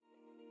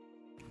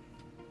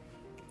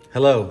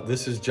Hello,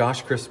 this is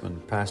Josh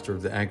Chrisman, pastor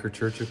of the Anchor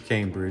Church of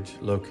Cambridge,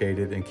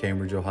 located in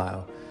Cambridge,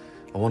 Ohio.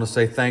 I want to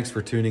say thanks for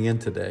tuning in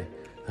today.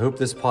 I hope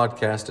this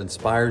podcast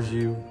inspires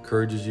you,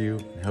 encourages you,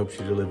 and helps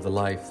you to live the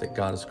life that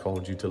God has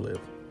called you to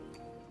live.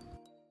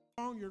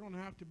 You're going to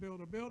have to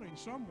build a building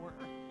somewhere.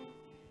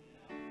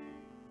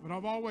 But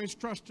I've always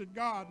trusted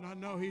God, and I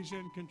know He's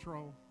in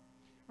control.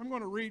 I'm going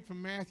to read from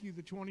Matthew,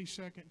 the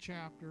 22nd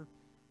chapter,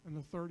 and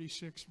the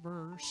 36th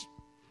verse.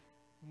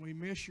 And we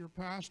miss your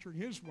pastor and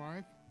his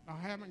wife. I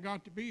haven't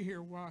got to be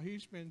here while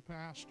he's been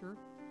pastor,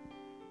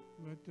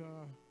 but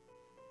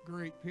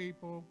great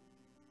people.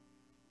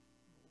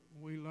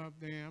 We love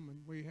them,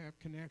 and we have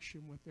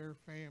connection with their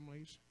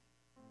families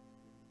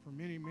for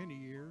many, many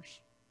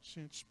years,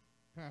 since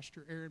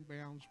Pastor Aaron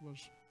Bounds was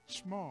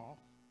small.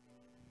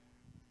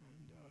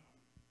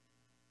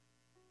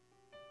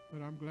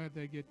 But I'm glad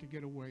they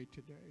get away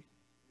today.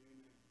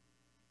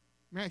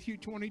 Matthew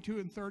 22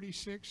 and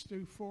 36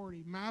 through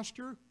 40.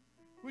 Master,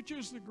 which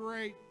is the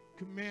great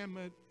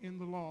commandment in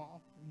the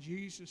law? And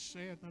Jesus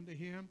said unto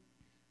him,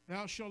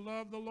 Thou shalt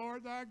love the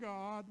Lord thy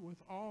God with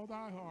all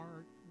thy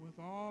heart, with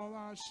all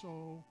thy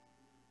soul,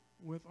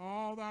 with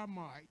all thy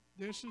might.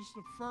 This is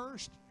the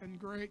first and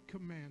great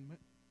commandment.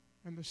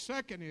 And the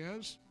second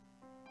is,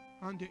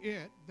 unto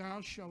it,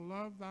 thou shalt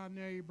love thy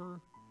neighbor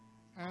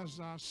as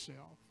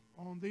thyself.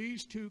 On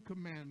these two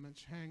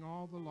commandments hang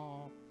all the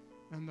law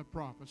and the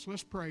prophets.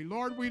 Let's pray.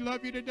 Lord, we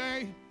love you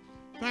today.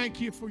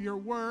 Thank you for your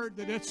word,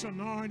 that it's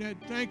anointed.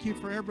 Thank you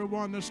for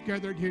everyone that's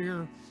gathered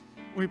here.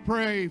 We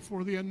pray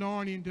for the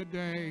anointing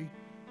today.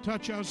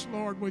 Touch us,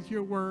 Lord, with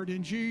your word.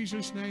 In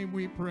Jesus' name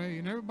we pray.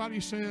 And everybody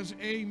says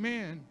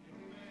amen.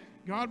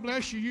 God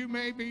bless you. You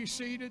may be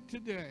seated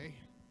today.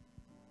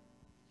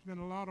 There's been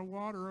a lot of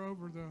water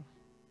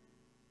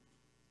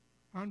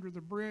under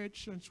the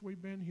bridge since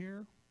we've been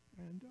here.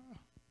 And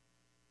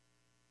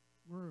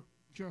we're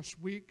just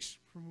weeks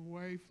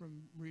away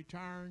from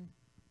retiring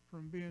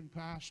from being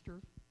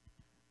pastor,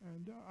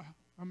 and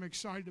I'm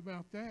excited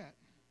about that.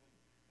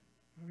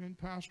 I've been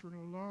pastoring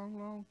a long,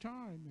 long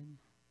time, and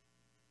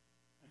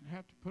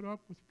have to put up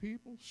with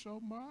people so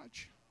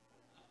much,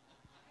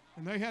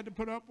 and they had to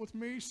put up with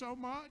me so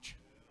much.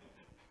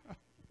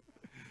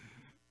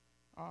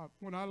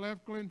 When I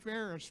left Glen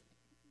Ferris,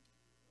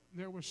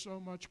 there was so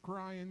much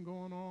crying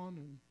going on,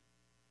 and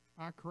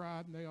I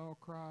cried, and they all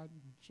cried.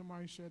 And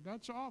somebody said,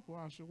 "That's awful."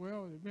 I said,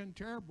 "Well, it'd been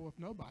terrible if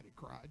nobody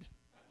cried."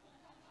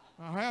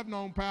 I have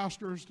known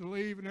pastors to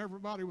leave, and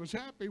everybody was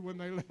happy when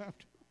they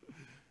left.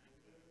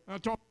 I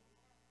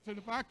said,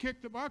 if I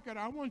kick the bucket,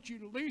 I want you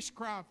to at least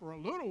cry for a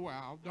little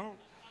while.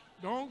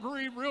 Don't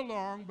grieve real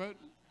long, but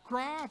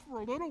cry for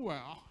a little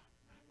while.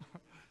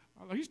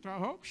 At least I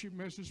hope she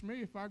misses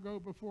me if I go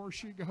before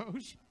she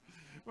goes.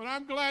 But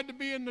I'm glad to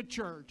be in the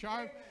church.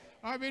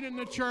 I've been in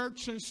the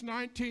church since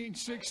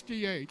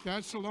 1968.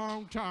 That's a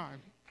long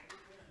time.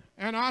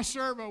 And I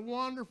serve a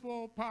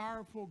wonderful,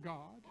 powerful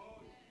God.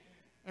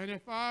 And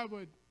if I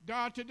would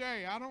die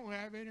today, I don't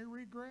have any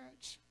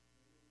regrets.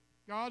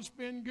 God's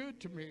been good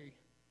to me.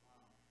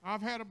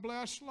 I've had a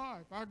blessed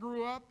life. I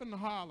grew up in the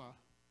Holla,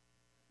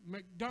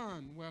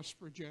 McDonough, West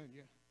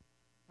Virginia.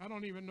 I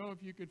don't even know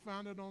if you could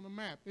find it on the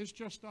map. It's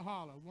just a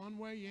Holla, one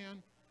way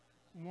in,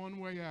 one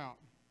way out.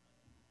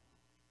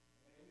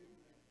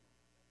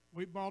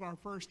 We bought our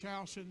first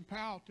house in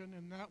Powelton,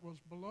 and that was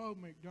below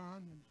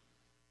McDonough.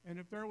 And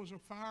if there was a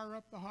fire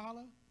up the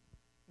Holla,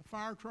 the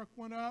fire truck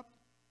went up,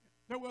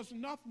 there was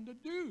nothing to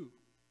do.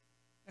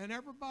 And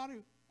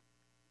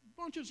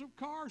bunches of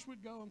cars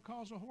would go and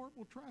cause a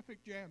horrible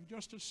traffic jam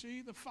just to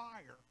see the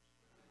fire.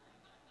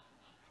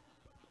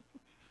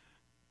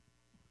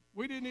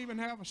 We didn't even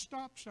have a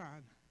stop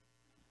sign.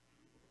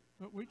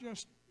 But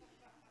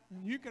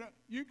you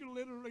could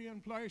literally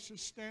in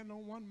places stand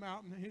on one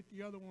mountain and hit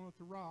the other one with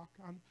a rock.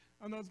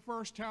 I know the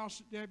first house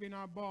that Debbie and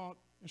I bought,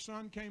 the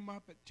sun came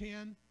up at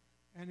 10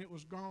 and it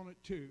was gone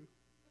at 2.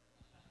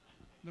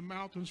 The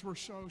mountains were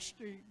so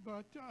steep,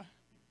 but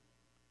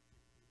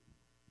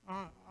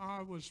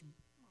I was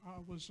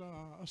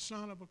a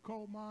son of a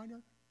coal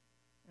miner,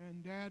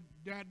 and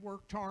Dad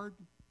worked hard,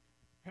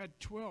 had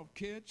 12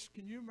 kids.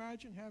 Can you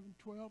imagine having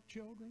 12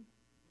 children?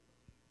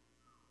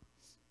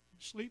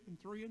 Sleeping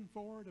 3 and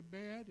 4 at a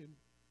bed, and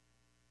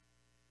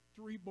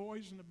 3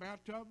 boys in the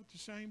bathtub at the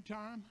same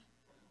time.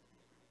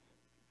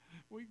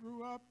 We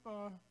grew up.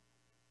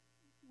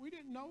 We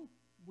didn't know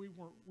we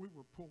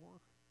were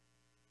poor.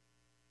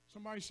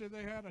 Somebody said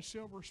they had a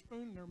silver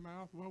spoon in their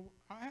mouth. Well,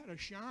 I had a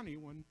shiny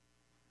one.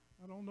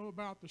 I don't know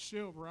about the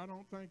silver. I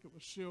don't think it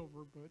was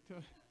silver,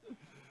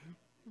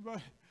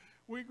 but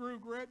we grew a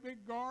great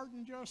big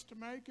garden just to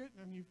make it.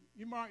 And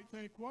you might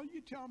think, well,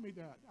 you tell me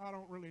that. I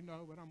don't really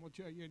know, but I'm going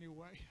to tell you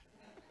anyway.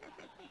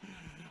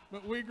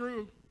 But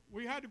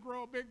we had to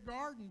grow a big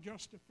garden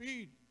just to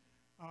feed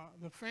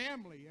the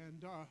family.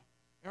 And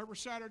every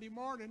Saturday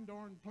morning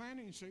during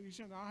planting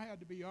season, I had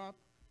to be up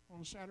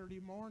on Saturday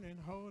morning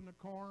hoeing the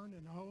corn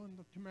and hoeing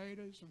the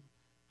tomatoes and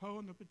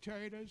hoeing the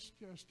potatoes.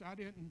 I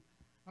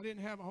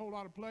didn't have a whole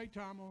lot of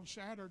playtime on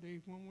Saturday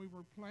when we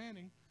were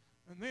planting.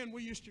 And then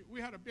we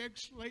had a big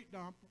slate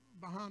dump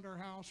behind our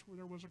house where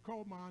there was a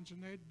coal mines,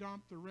 and they'd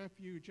dumped the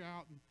refuge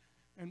out.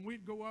 And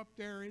we'd go up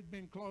there. It'd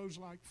been closed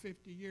like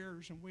 50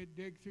 years, and we'd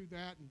dig through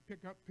that and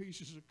pick up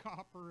pieces of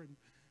copper and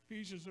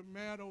pieces of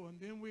metal, and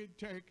then we'd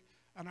take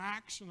an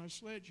axe and a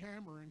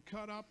sledgehammer and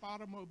cut up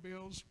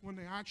automobiles when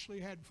they actually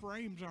had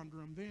frames under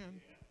them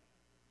then.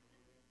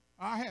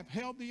 I have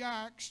held the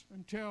axe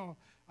until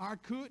I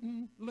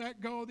couldn't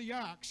let go of the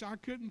axe. I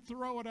couldn't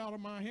throw it out of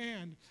my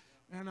hand.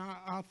 And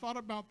I thought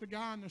about the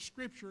guy in the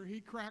scripture.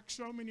 He cracked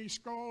so many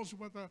skulls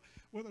with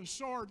a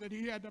sword that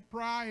he had to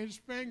pry his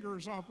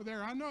fingers off of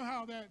there. I know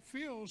how that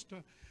feels.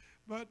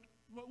 But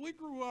we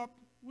grew up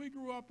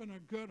in a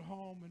good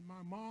home, and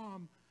my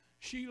mom,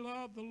 she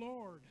loved the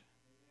Lord.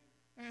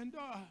 And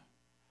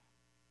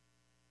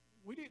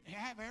we didn't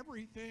have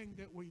everything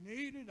that we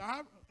needed.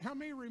 How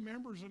many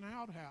remembers an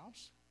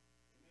outhouse?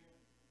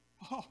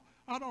 Oh,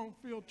 I don't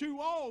feel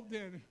too old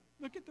then.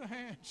 Look at the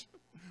hands.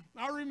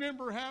 I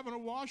remember having a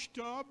wash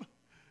tub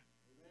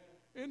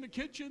in the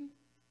kitchen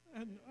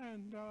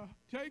and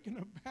taking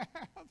a bath.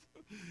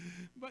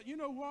 But you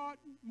know what?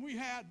 We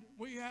had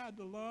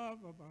the love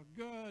of a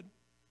good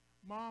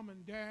mom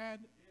and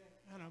dad,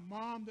 and a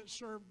mom that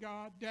served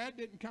God. Dad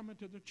didn't come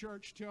into the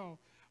church till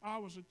I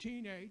was a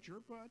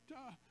teenager, but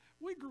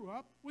we grew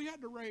up. We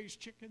had to raise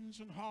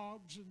chickens and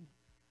hogs,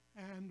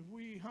 and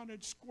we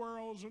hunted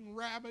squirrels and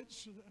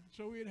rabbits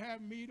so we'd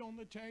have meat on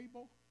the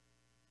table.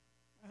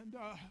 And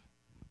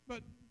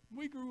but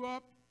we grew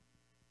up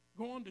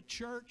going to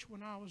church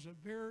when I was a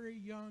very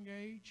young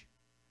age,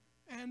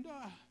 and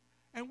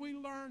we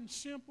learned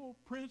simple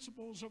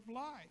principles of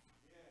life.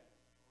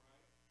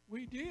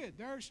 We did.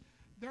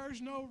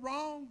 There's no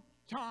wrong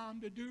time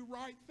to do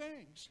right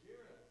things,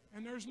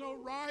 and there's no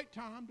right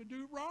time to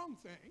do wrong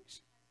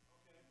things.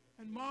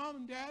 And Mom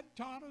and Dad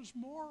taught us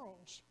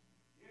morals.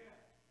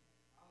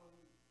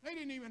 They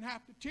didn't even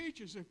have to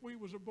teach us if we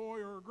was a boy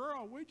or a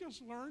girl. We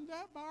just learned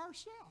that by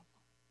ourselves.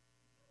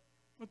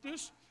 But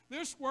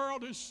this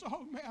world is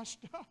so messed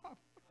up.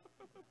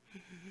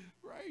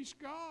 Praise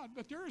God.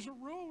 But there's a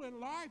rule in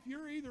life.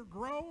 You're either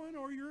growing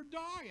or you're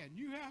dying.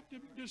 You have to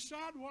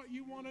decide what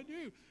you want to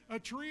do. A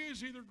tree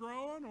is either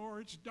growing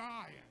or it's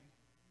dying.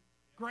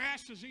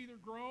 Grass is either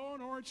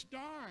growing or it's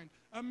dying.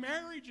 A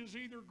marriage is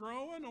either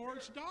growing or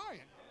it's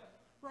dying.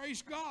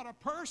 Praise God. A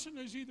person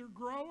is either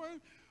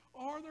growing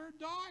or they're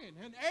dying.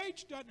 And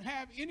age doesn't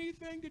have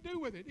anything to do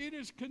with it. It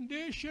is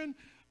condition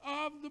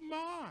of the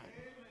mind.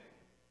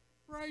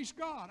 Praise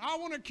God. I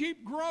want to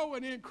keep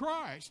growing in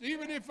Christ.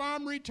 Even if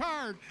I'm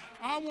retired,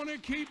 I want to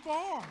keep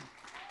on.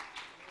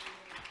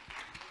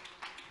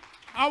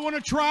 I want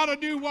to try to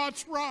do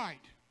what's right.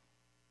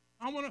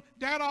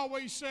 Dad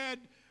always said,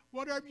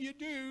 whatever you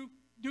do,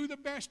 do the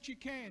best you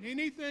can.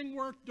 Anything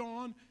worth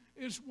doing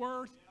is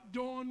worth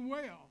doing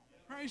well.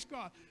 Praise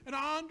God. And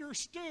I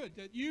understood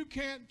that you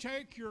can't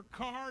take your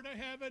car to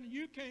heaven.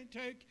 You can't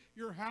take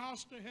your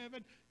house to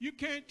heaven. You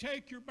can't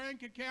take your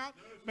bank account,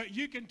 but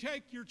you can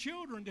take your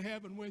children to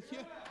heaven with you.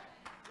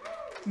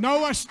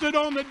 Noah stood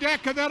on the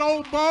deck of that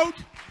old boat,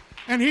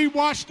 and he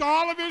watched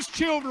all of his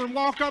children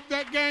walk up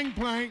that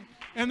gangplank,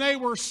 and they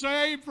were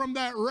saved from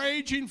that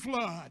raging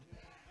flood.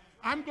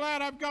 I'm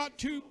glad I've got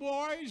two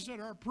boys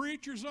that are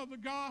preachers of the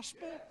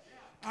gospel.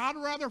 I'd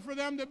rather for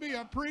them to be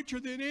a preacher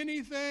than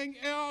anything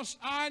else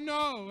I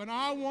know. And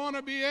I want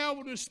to be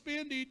able to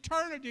spend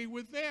eternity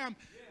with them.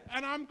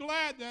 And I'm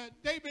glad that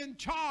they've been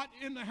taught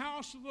in the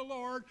house of the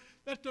Lord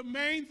that the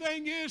main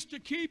thing is to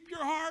keep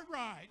your heart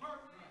right.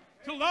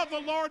 To love the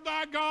Lord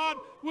thy God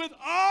with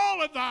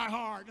all of thy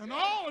heart and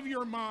all of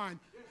your mind.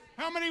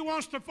 How many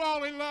wants to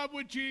fall in love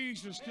with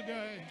Jesus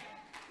today?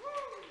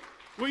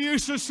 We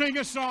used to sing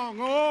a song,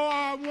 oh,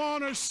 I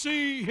want to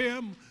see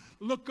him.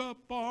 Look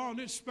up on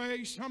his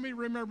face. How many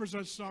remembers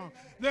that song?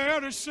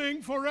 There to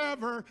sing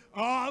forever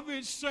of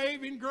his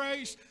saving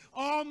grace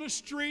on the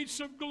streets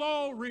of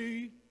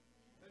glory.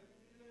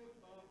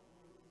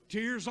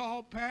 Tears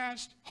all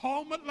past,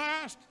 home at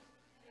last.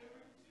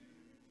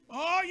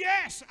 Oh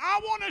yes, I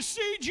want to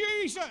see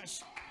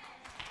Jesus.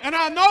 And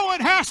I know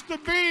it has to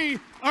be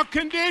a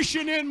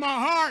condition in my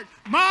heart.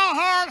 My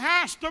heart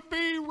has to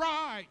be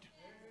right.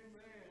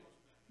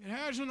 It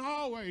hasn't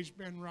always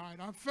been right.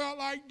 I felt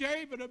like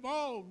David of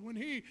old when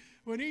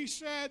he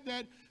said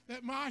that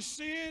my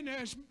sin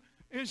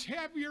is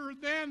heavier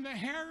than the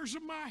hairs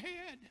of my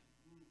head.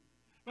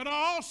 But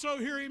I also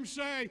hear him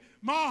say,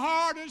 my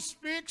heart is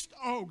fixed,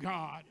 oh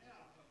God.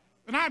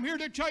 And I'm here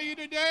to tell you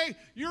today,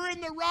 you're in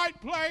the right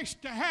place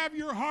to have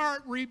your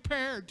heart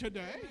repaired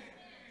today.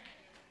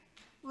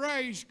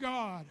 Praise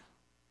God.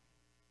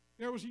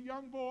 There was a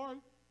young boy.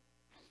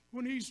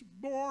 When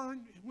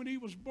he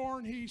was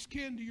born, he's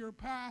kin to your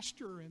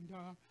pastor, and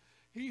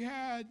he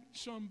had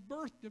some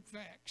birth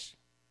defects,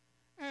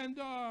 and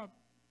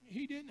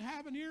he didn't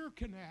have an ear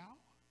canal,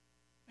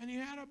 and he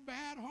had a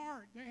bad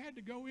heart. They had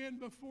to go in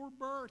before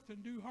birth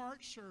and do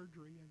heart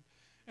surgery,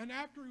 and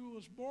after he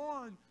was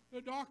born, the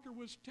doctor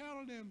was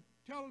telling him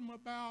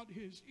about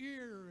his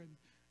ear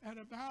and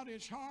about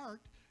his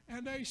heart,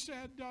 and they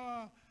said,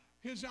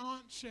 his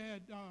aunt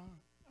said,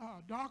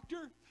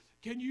 doctor,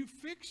 can you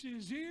fix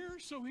his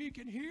ears so he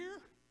can hear?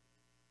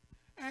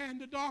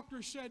 And the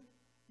doctor said,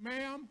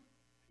 ma'am,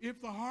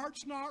 if the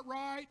heart's not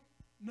right,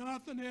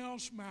 nothing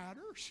else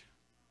matters.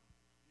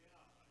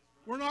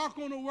 We're not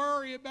going to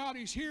worry about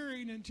his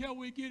hearing until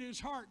we get his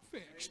heart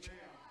fixed.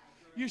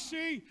 You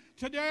see,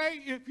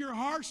 today, if your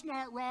heart's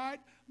not right,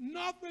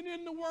 nothing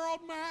in the world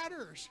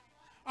matters.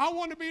 I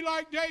want to be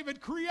like David.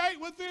 Create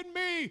within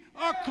me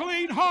a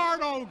clean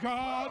heart, oh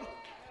God.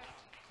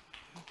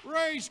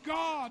 Praise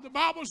God. The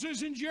Bible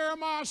says in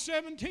Jeremiah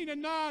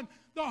 17:9,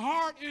 the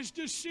heart is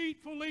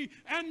deceitfully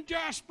and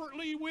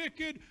desperately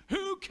wicked.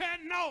 Who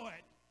can know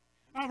it?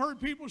 I've heard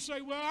people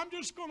say, well, I'm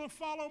just going to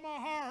follow my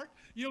heart.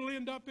 You'll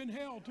end up in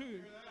hell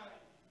too.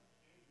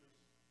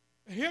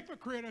 A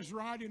hypocrite is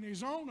right in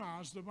his own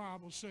eyes, the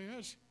Bible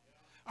says.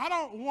 I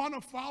don't want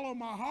to follow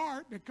my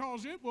heart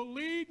because it will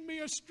lead me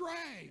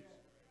astray.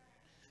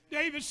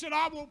 David said,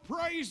 I will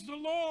praise the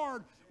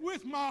Lord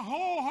with my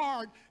whole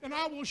heart, and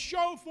I will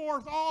show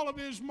forth all of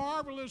his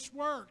marvelous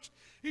works.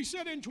 He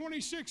said in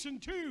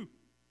 26:2,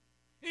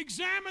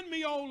 examine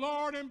me, O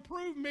Lord, and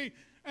prove me,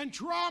 and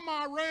try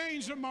my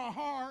reins and my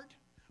heart.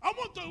 I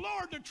want the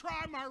Lord to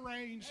try my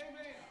reins.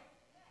 Amen.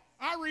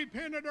 I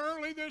repented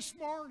early this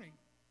morning.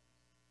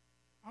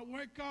 I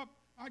wake up,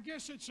 I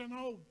guess it's an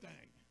old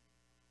thing.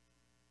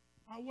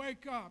 I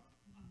wake up,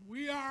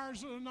 wee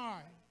hours of the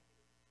night,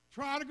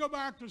 try to go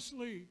back to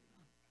sleep,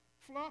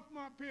 fluff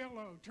my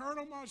pillow, turn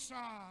on my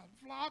side,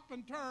 flop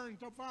and turn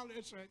until finally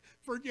it's like,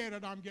 forget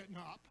it, I'm getting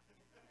up.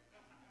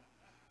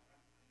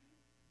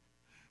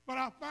 But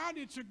I find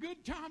it's a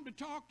good time to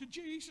talk to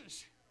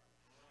Jesus.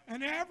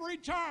 And every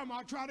time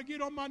I try to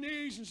get on my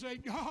knees and say,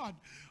 God,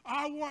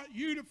 I want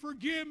you to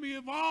forgive me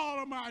of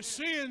all of my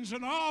sins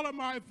and all of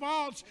my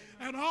faults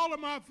and all of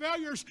my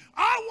failures.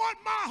 I want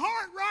my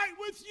heart right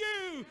with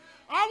you.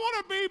 I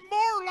want to be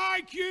more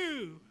like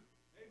you.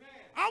 Amen.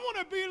 I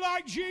want to be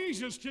like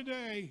Jesus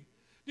today.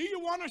 Do you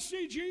want to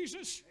see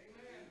Jesus?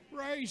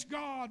 Amen. Praise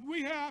God.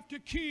 We have to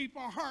keep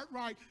our heart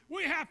right.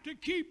 We have to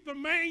keep the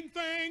main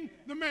thing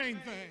the main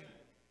thing.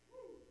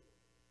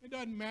 It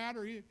doesn't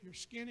matter if you're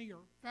skinny or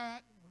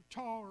fat,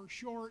 tall or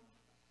short.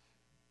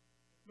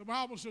 The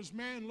Bible says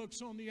man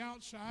looks on the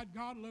outside,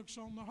 God looks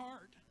on the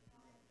heart.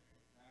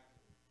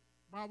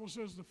 The Bible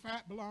says the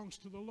fat belongs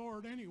to the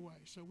Lord anyway,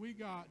 so we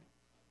got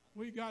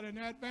an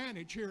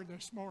advantage here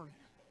this morning.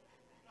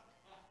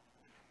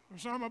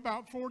 So I'm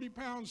about 40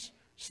 pounds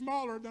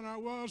smaller than I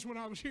was when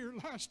I was here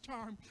last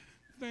time.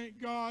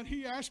 Thank God.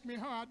 He asked me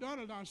how I done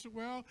it. I said,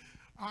 well,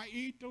 I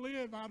eat to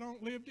live. I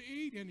don't live to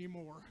eat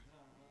anymore.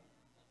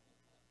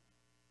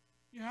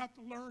 You have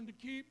to learn to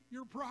keep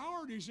your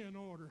priorities in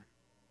order.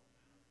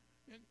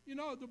 And, you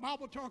know, the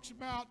Bible talks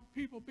about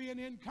people being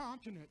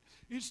incontinent.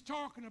 It's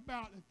talking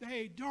about that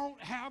they don't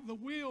have the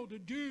will to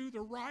do the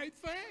right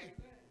thing.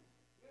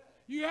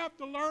 You have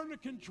to learn to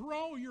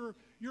control your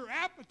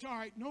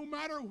appetite no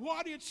matter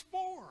what it's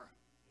for.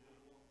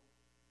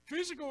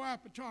 Physical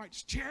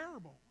appetite's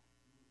terrible.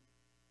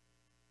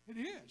 It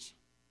is.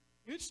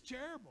 It's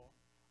terrible.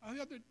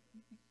 The other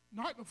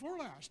night before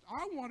last,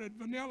 I wanted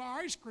vanilla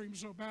ice cream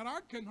so bad I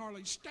couldn't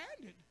hardly stand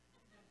it.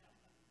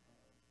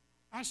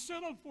 I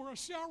settled for a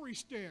celery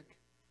stick.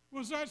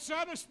 Was that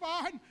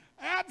satisfying?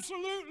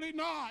 Absolutely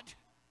not.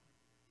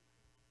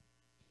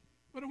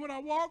 But when I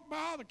walked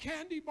by the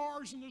candy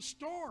bars in the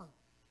store,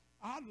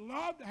 I'd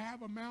love to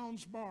have a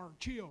Mounds bar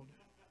chilled.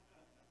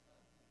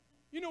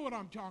 You know what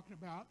I'm talking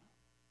about.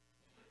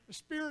 The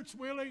spirit's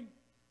willing,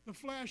 the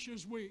flesh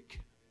is weak.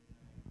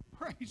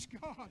 Praise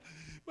God.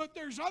 But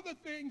there's other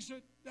things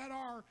that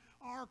our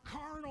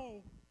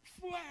carnal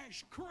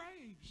flesh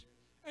craves.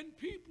 And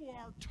people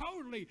are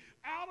totally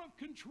out of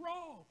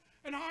control.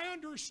 And I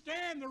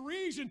understand the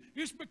reason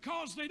is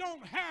because they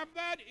don't have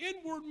that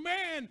inward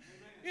man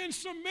in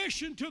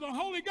submission to the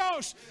Holy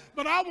Ghost.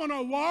 But I want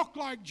to walk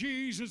like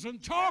Jesus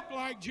and talk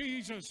like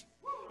Jesus.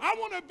 I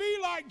want to be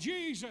like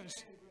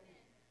Jesus.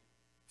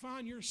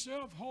 Find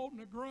yourself holding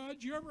a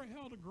grudge. You ever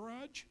held a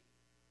grudge?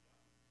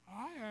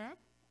 I have.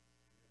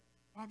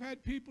 I've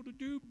had people to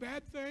do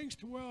bad things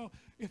to, well,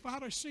 if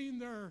I'd have seen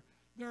their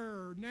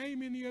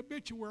name in the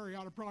obituary,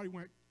 I'd have probably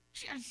went,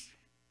 yes.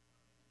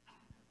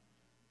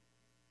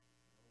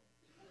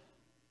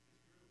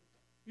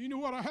 You know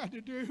what I had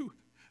to do?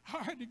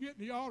 I had to get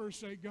in the altar and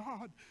say,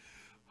 God,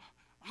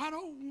 I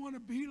don't want to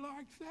be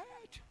like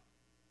that.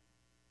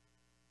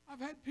 I've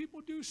had people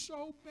do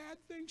so bad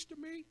things to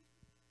me.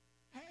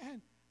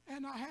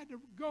 And I had to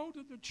go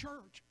to the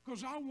church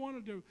because I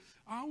wanted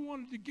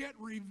to get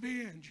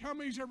revenge. How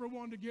many's ever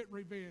wanted to get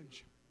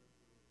revenge?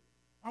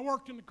 I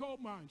worked in the coal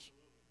mines.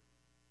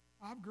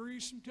 I've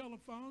greased some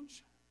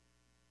telephones.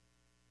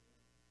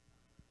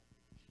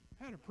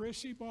 Had a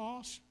prissy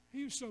boss.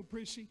 He was so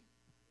prissy.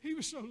 He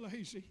was so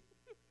lazy.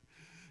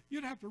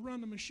 You'd have to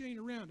run the machine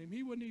around him.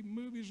 He wouldn't even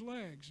move his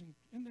legs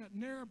in that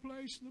narrow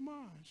place in the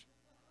mines.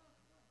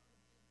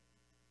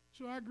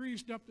 So I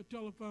greased up the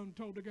telephone and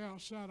told the guy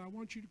outside, I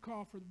want you to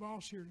call for the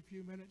boss here in a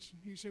few minutes. And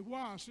he said,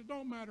 why? I said,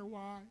 don't matter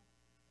why.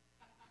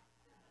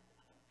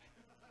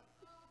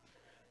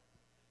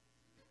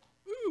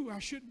 Ooh, I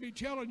shouldn't be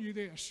telling you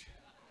this.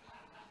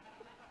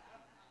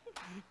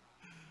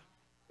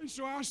 And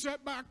so I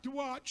sat back to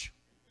watch.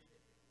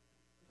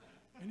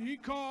 And he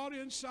called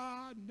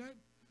inside, and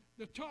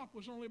the top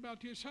was only about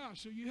this high,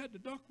 so you had to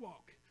duck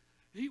walk.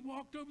 He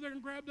walked over there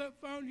and grabbed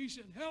that phone. He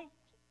said,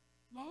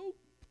 hello?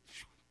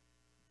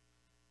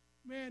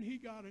 Man, he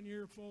got an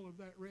earful of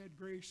that red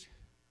grease.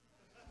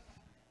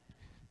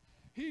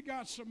 He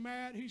got so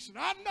mad, he said,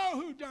 I know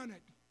who done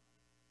it.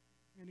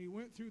 And he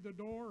went through the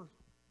door,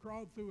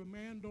 crawled through a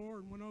man door,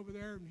 and went over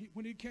there. And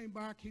when he came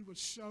back, he was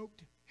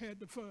soaked head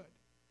to foot.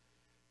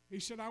 He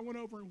said, I went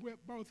over and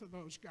whipped both of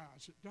those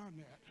guys that done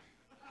that.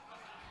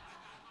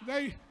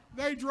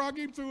 They drug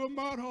him through a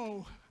mud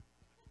hole.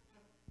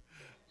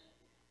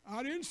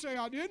 I didn't say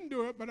I didn't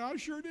do it, but I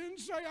sure didn't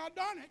say I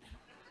done it.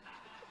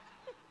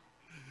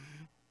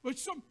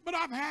 But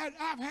I've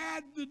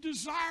had the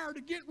desire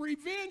to get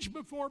revenge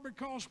before,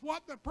 because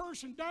what the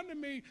person done to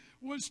me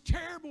was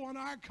terrible, and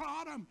I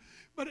caught him.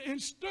 But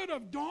instead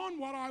of doing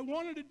what I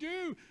wanted to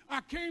do,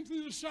 I came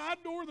through the side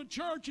door of the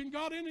church and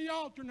got in the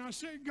altar, and I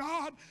said,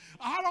 God,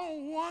 I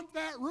don't want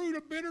that root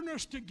of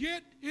bitterness to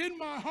get in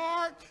my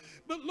heart,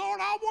 but Lord,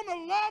 I want to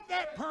love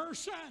that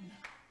person.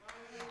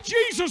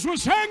 Jesus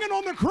was hanging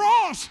on the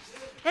cross,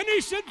 and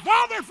he said,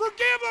 Father,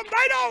 forgive them.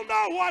 They don't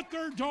know what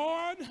they're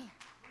doing.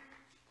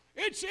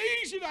 It's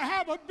easy to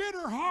have a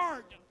bitter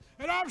heart.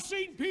 And I've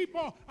seen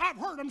people, I've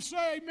heard them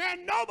say,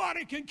 man,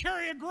 nobody can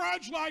carry a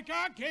grudge like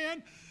I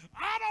can.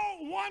 I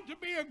don't want to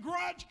be a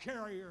grudge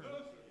carrier.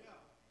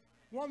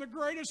 One of the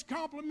greatest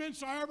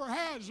compliments I ever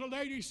had is a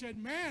lady said,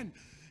 man,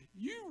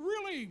 you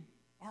really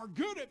are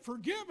good at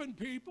forgiving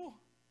people.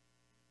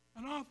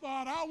 And I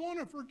thought, I want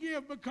to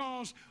forgive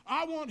because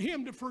I want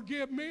him to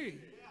forgive me.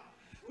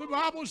 The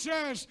Bible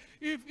says,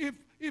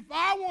 if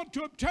I want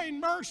to obtain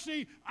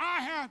mercy,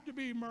 I have to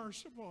be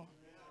merciful.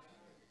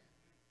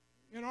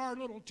 In our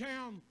little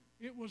town,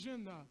 it was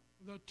in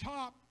the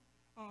top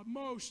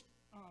most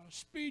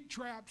speed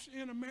traps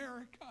in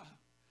America.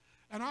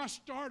 And I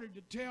started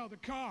to tell the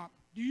cop,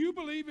 do you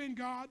believe in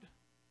God?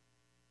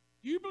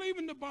 Do you believe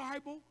in the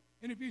Bible?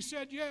 And if he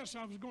said yes,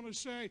 I was going to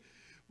say,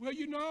 well,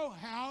 you know,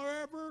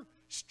 however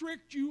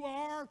strict you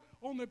are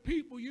on the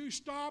people you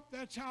stop,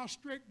 that's how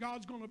strict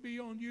God's going to be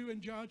on you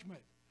in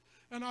judgment.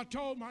 And I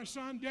told my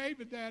son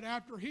David that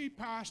after he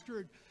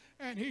pastored,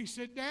 and he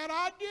said, Dad,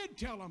 I did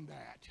tell him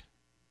that.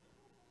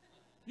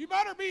 You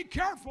better be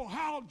careful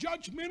how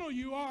judgmental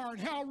you are and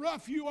how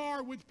rough you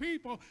are with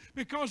people,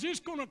 because it's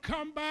going to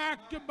come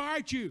back to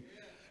bite you.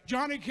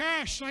 Johnny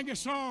Cash sang a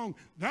song,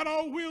 that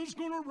old wheel's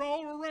going to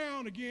roll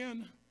around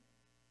again.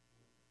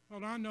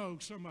 Well, I know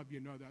some of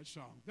you know that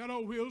song. That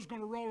old wheel's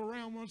going to roll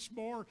around once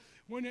more.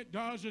 When it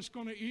does, it's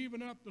going to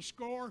even up the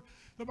score.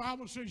 The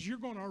Bible says you're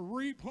going to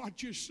reap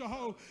what you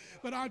sow.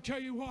 But I tell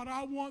you what,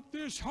 I want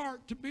this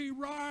heart to be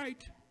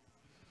right.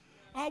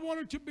 I want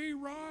it to be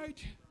right.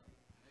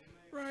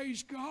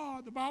 Praise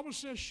God. The Bible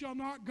says, shall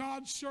not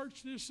God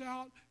search this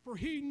out? For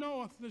he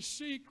knoweth the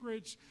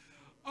secrets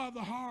of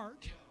the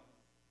heart.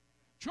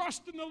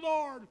 Trust in the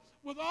Lord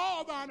with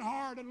all thine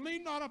heart, and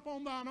lean not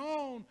upon thine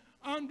own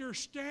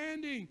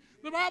understanding.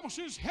 The Bible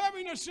says,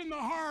 heaviness in the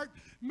heart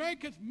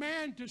maketh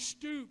man to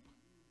stoop,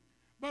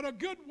 but a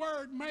good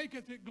word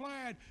maketh it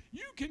glad.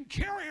 You can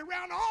carry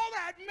around all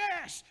that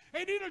mess,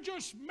 and it'll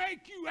just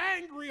make you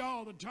angry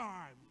all the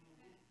time.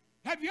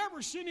 Have you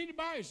ever seen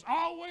anybody who's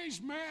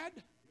always mad?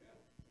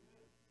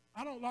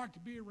 I don't like to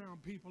be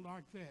around people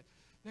like that.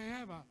 They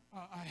have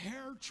a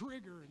hair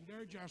trigger, and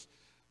they're just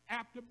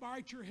apt to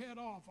bite your head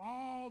off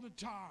all the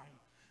time.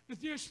 But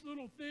this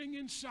little thing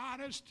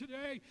inside us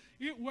today,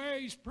 it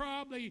weighs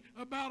probably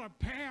about a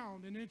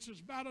pound, and it's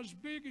about as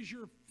big as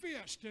your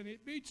fist, and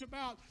it beats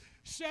about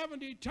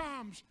 70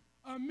 times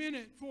a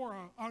minute for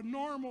a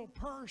normal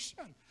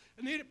person.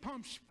 And then it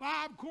pumps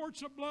 5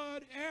 quarts of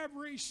blood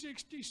every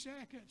 60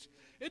 seconds.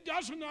 It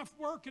does enough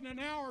work in an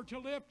hour to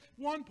lift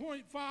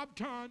 1.5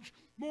 tons,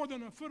 more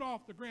than a foot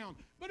off the ground.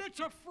 But it's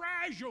a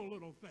fragile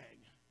little thing.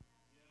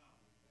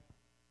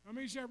 How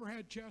many's ever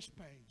had chest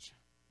pains?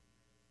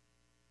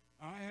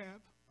 I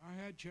have. I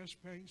had chest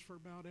pains for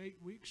about 8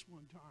 weeks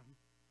one time.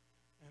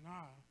 And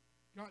I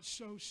got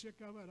so sick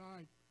of it,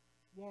 I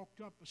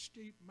walked up a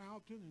steep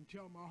mountain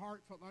until my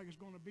heart felt like it was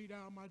going to beat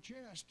out of my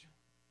chest.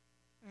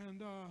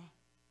 And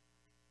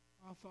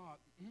I thought,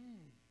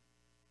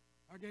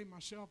 I gave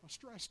myself a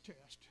stress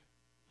test.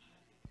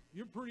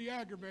 You're pretty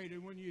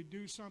aggravated when you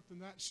do something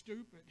that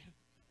stupid.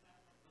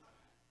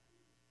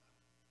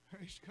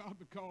 Praise God,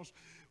 because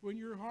when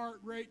your heart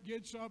rate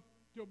gets up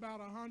to about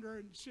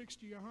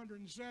 160,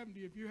 170,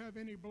 if you have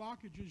any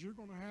blockages, you're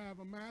going to have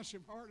a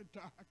massive heart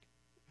attack.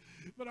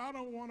 But I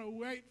don't want to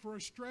wait for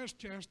a stress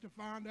test to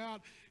find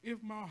out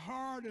if my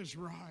heart is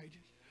right.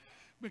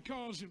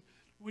 Because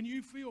when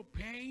you feel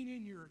pain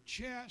in your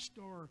chest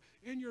or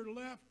in your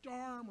left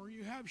arm, or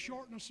you have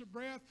shortness of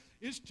breath,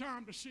 it's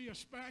time to see a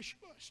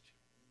specialist.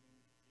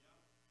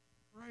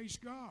 Praise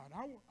God.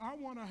 I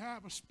want to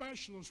have a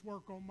specialist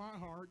work on my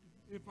heart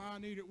if I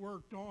need it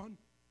worked on.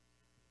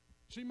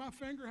 See my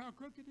finger, how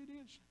crooked it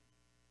is?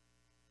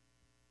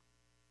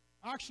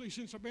 Actually,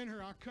 since I've been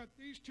here, I cut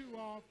these two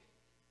off,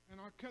 and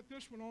I cut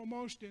this one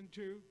almost in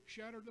two,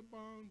 shattered the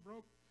bone,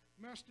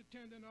 messed the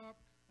tendon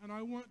up, and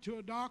I went to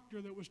a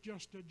doctor that was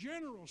just a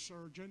general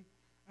surgeon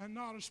and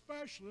not a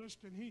specialist,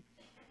 and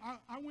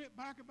I went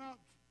back about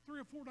 3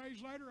 or 4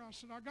 days later. I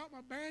said, I got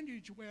my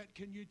bandage wet.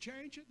 Can you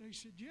change it? And he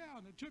said, yeah.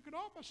 And they took it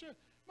off. I said,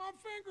 my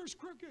finger's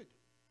crooked.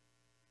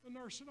 The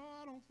nurse said,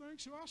 oh, I don't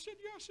think so. I said,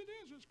 yes, it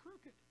is. It's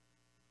crooked.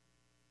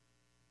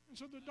 And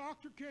so the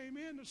doctor came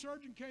in, the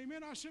surgeon came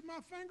in. I said, my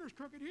finger's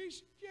crooked. He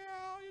said,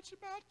 yeah, it's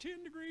about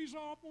 10 degrees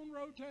off on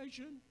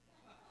rotation.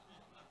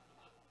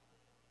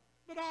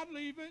 But I'd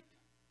leave it.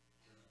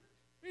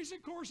 He said,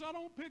 of course, I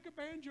don't pick a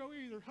banjo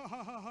either. Ha,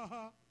 ha, ha, ha,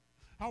 ha.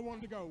 I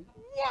wanted to go,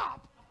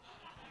 whop!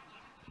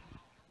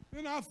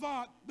 And I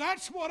thought,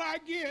 that's what I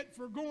get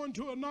for going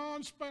to a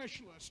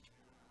non-specialist.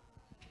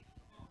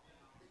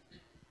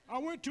 I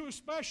went to a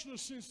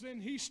specialist since then.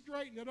 He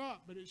straightened it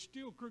up, but it's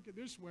still crooked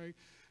this way.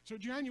 So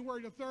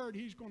January the 3rd,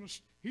 he's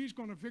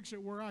going to fix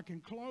it where I can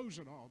close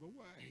it all the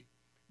way.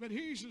 But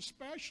he's a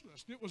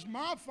specialist. It was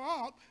my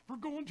fault for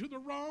going to the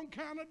wrong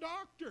kind of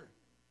doctor.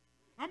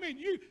 I mean,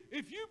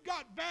 if you've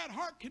got bad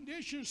heart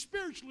conditions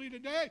spiritually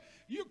today,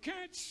 you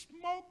can't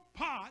smoke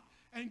pot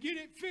and get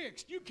it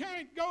fixed. You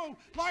can't go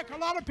like a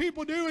lot of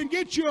people do and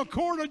get you a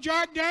quart of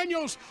Jack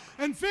Daniels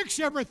and fix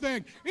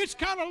everything. It's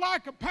kind of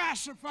like a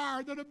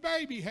pacifier that a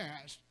baby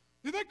has.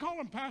 Do they call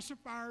them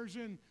pacifiers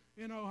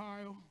in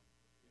Ohio?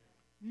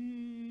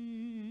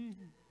 I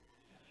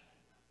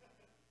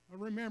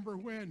remember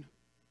when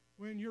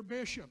your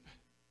bishop,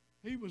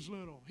 he was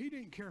little. He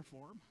didn't care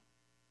for him.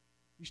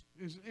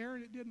 Is it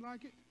Aaron that didn't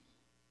like it?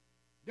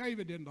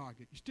 David didn't like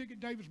it. You stick it in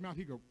David's mouth,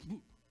 he'd go,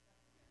 poof,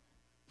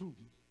 poof.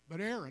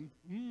 But Aaron,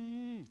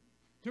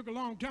 took a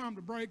long time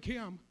to break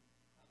him.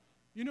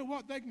 You know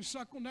what? They can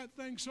suck on that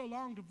thing so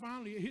long till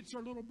finally it hits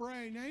their little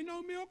brain. There ain't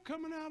no milk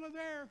coming out of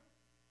there.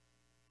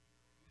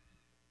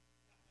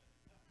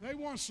 They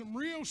want some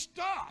real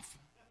stuff.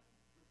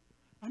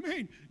 I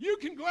mean, you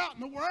can go out in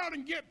the world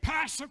and get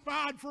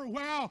pacified for a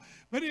while,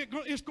 but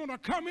it's going to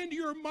come into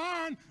your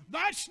mind,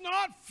 that's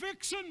not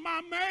fixing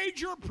my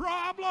major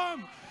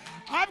problem.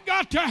 I've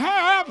got to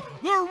have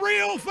the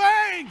real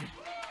thing.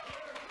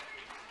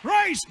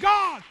 Praise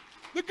God.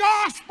 The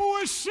gospel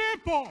is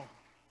simple.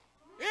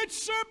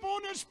 It's simple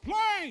and it's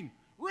plain.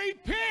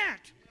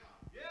 Repent.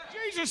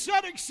 Jesus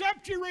said,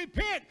 except you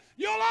repent,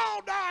 you'll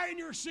all die in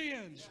your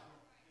sins.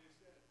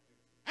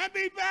 And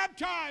be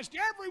baptized,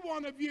 every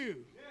one of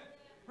you.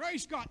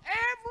 Praise God.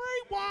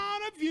 Every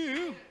one of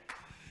you,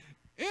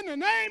 in the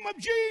name of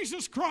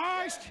Jesus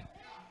Christ.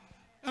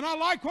 And I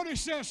like what it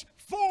says,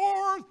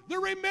 for the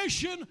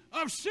remission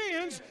of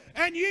sins,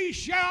 and ye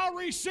shall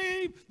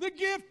receive the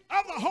gift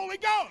of the Holy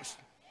Ghost.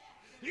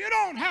 You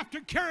don't have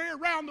to carry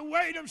around the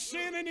weight of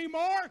sin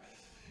anymore.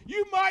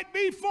 You might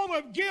be full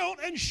of guilt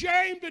and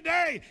shame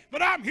today,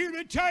 but I'm here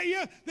to tell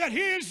you that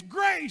His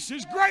grace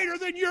is greater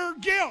than your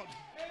guilt.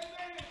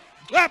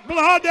 That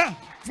blood that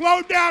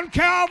flowed down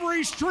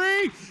Calvary's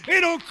tree,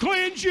 it'll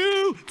cleanse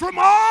you from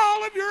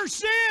all of your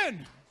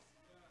sin.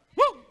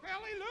 Woo!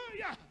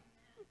 Hallelujah!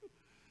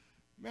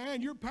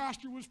 Man, your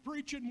pastor was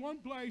preaching one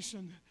place,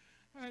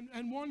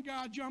 and one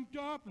guy jumped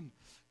up, and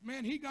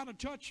man, he got a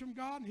touch from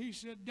God, and he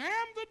said, damn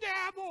the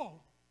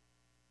devil.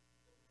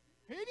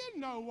 He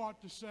didn't know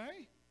what to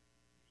say.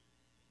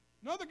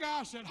 Another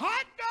guy said,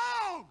 hot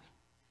dog.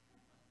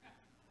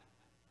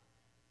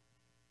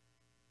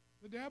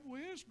 The devil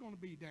is going to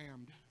be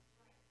damned.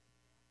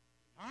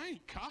 I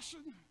ain't cussing.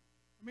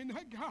 I mean,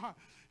 that guy,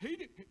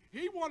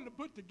 he wanted to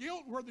put the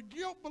guilt where the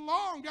guilt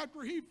belonged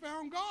after he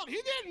found God.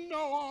 He didn't know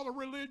all the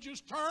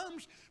religious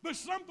terms, but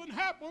something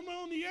happened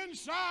on the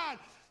inside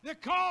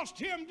that caused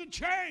him to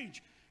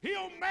change.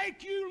 He'll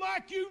make you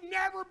like you've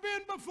never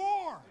been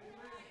before.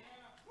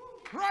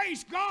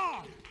 Praise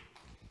God.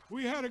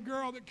 We had a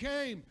girl that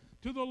came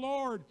to the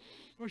Lord.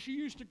 Well, she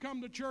used to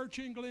come to church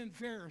in Glen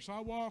Ferris. I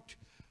walked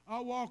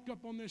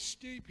up on this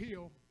steep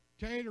hill,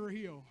 Taylor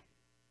Hill.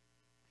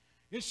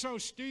 It's so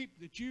steep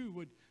that you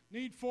would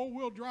need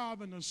four-wheel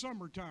drive in the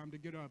summertime to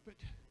get up it.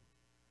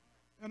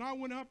 And I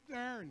went up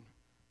there and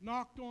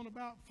knocked on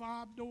about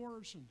 5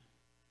 doors. And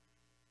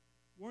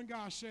one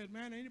guy said,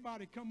 man,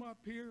 anybody come up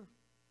here?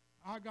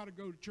 I got to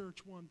go to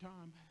church one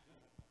time.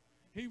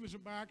 He was a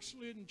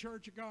backslidden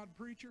Church of God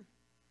preacher.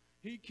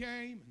 He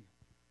came,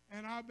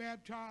 and I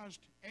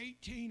baptized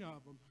 18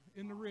 of them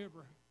in the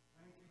river.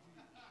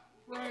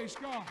 Praise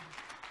God.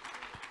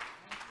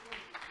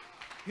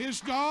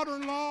 His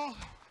daughter-in-law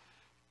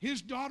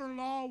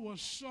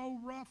was so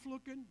rough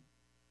looking.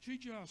 She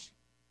just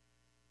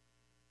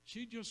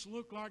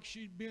looked like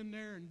she'd been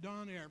there and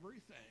done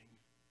everything.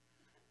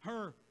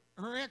 Her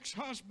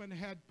ex-husband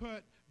had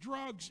put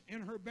drugs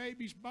in her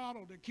baby's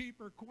bottle to keep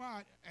her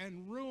quiet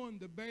and ruined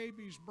the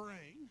baby's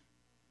brain.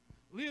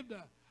 Lived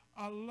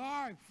a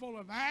life full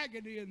of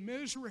agony and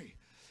misery.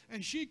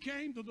 And she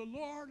came to the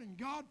Lord, and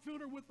God filled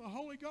her with the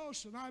Holy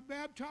Ghost, and I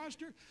baptized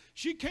her.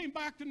 She came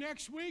back the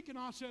next week, and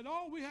I said,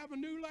 oh, we have a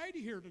new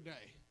lady here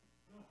today.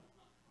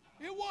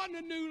 It wasn't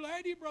a new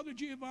lady, Brother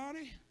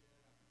Giovanni.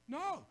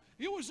 No,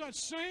 It was that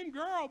same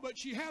girl, but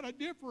she had a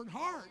different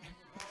heart.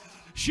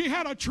 She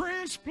had a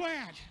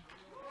transplant.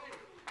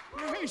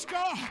 Praise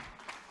God.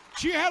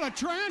 She had a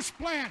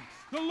transplant.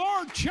 The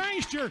Lord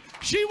changed her.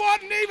 She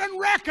wasn't even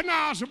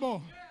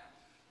recognizable.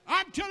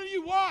 I'm telling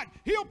you what,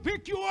 He'll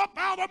pick you up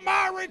out of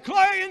miry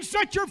clay and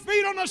set your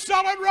feet on a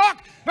solid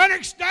rock and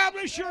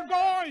establish your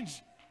goings.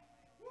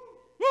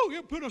 Woo,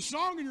 He'll put a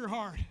song in your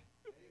heart.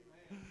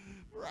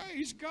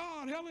 Praise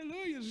God.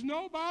 Hallelujah. There's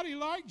nobody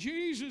like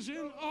Jesus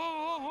in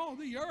all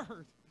the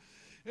earth.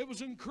 It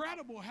was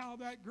incredible how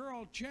that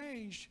girl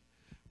changed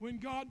when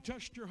God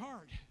touched her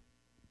heart.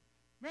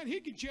 Man, He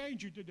can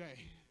change you today.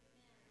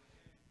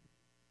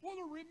 For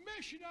the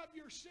remission of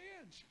your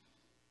sins.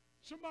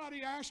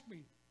 Somebody asked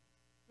me,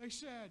 they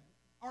said,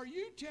 are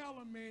you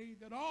telling me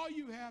that all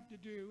you have to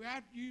do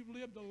after you've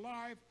lived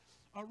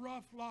a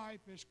rough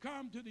life, is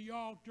come to the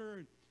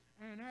altar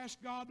and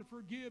ask God to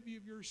forgive you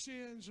of your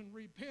sins and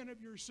repent of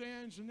your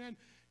sins and then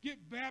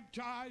get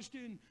baptized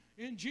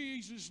in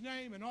Jesus'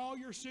 name and all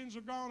your sins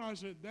are gone? I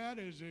said, that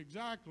is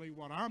exactly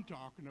what I'm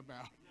talking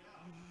about.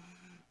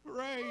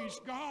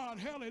 Praise God.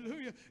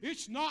 Hallelujah.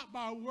 It's not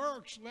by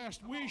works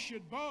lest we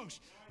should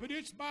boast, but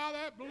it's by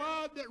that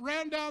blood that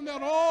ran down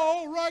that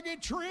old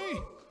rugged tree.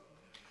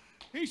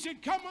 He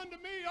said, come unto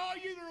me, all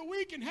you that are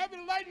weak and heavy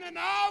laden, and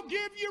I'll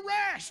give you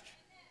rest.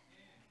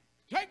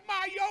 Take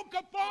my yoke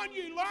upon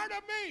you. Learn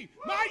of me.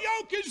 My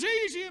yoke is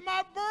easy and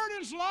my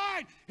burden's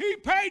light. He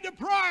paid the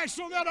price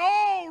on that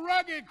old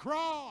rugged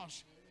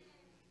cross.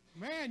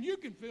 Man, you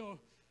can feel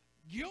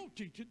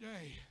guilty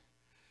today.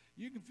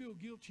 You can feel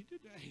guilty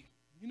today.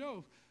 You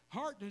know,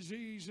 heart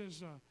disease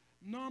is a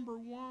number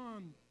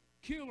one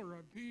killer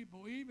of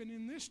people, even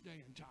in this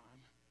day and time.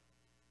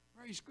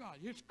 Praise God.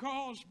 It's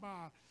caused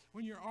by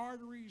when your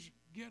arteries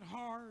get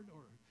hard,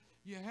 or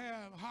you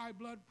have high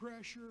blood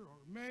pressure, or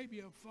maybe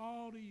a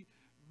faulty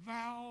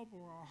valve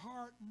or a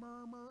heart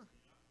murmur.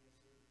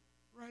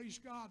 Praise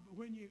God. But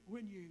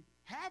when you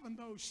having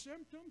those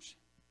symptoms,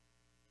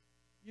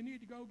 you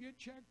need to go get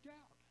checked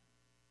out.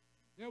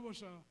 There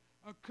was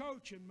a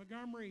coach in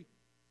Montgomery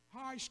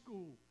High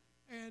School,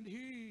 and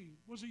he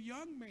was a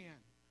young man,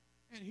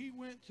 and he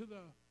went to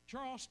the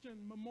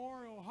Charleston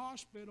Memorial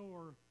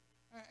Hospital,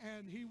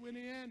 and he went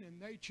in and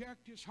they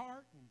checked his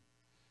heart,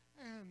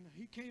 and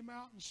he came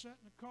out and sat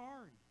in the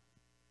car,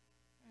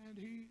 and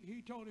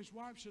he told his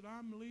wife, said,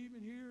 I'm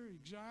leaving here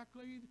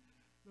exactly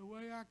the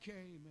way I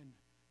came,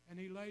 and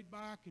he laid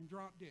back and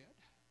dropped dead.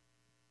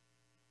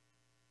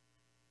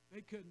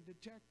 They couldn't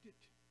detect it.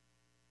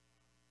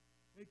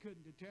 They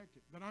couldn't detect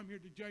it. But I'm here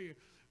to tell you,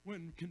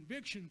 when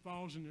conviction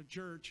falls in the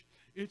church,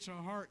 it's a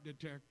heart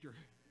detector.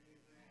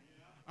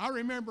 I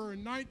remember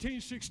in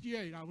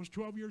 1968, I was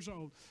 12 years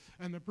old,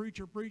 and the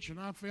preacher preached, and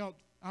I felt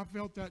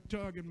that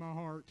tug in my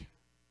heart.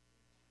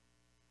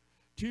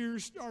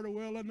 Tears started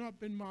welling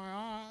up in my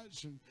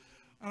eyes, and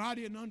I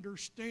didn't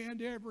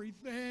understand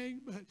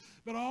everything,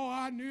 but all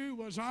I knew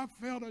was I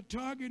felt a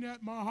tugging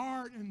at my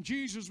heart, and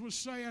Jesus was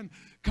saying,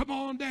 come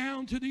on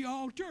down to the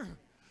altar.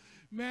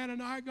 Man,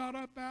 and I got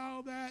up out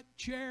of that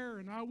chair,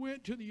 and I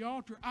went to the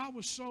altar. I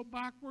was so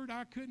backward,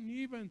 I couldn't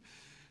even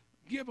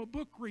give a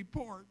book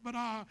report, but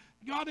I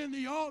got in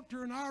the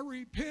altar, and I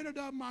repented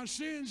of my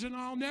sins, and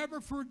I'll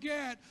never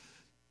forget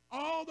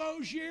all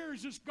those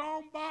years that's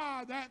gone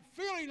by, that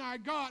feeling I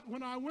got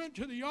when I went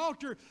to the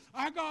altar.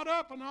 I got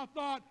up, and I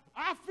thought,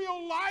 I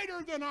feel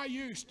lighter than I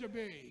used to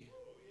be.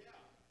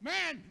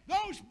 Man,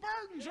 those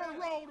burdens are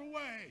rolled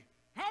away.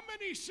 How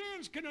many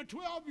sins can a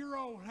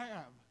 12-year-old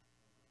have?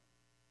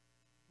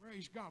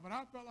 Praise God. But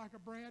I felt like a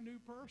brand new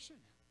person.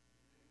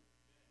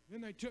 Then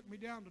they took me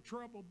down to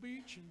Trouble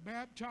Beach and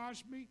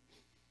baptized me.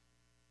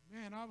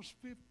 Man, I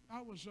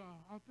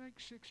think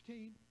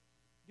 16.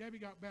 Debbie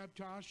got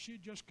baptized. She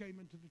just came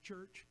into the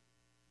church.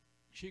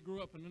 She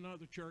grew up in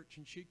another church,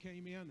 and she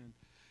came in,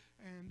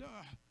 and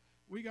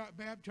we got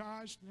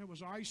baptized, and there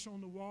was ice on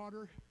the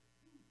water.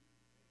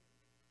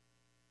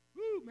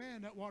 Woo,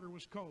 man, that water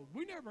was cold.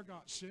 We never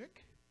got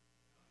sick.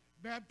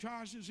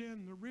 Baptized us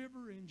in the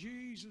river in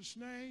Jesus'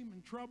 name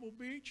in Trouble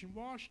Beach and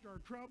washed our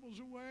troubles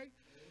away.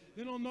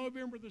 Then on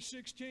November the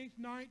 16th,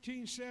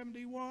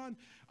 1971,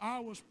 I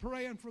was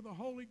praying for the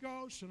Holy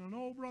Ghost, and an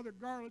old brother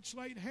Garlitz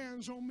laid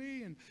hands on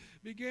me and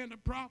began to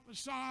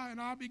prophesy,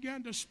 and I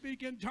began to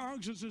speak in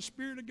tongues as the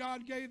Spirit of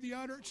God gave the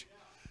utterance.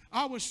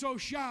 I was so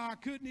shy I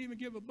couldn't even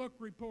give a book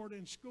report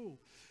in school.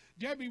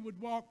 Debbie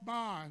would walk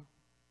by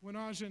when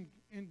I was in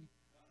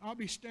I'll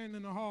be standing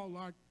in the hall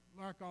like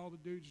all the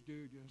dudes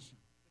do, just.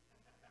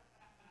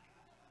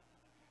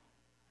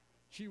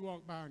 She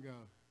walked by and go,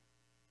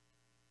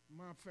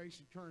 my face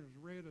had turned as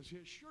red as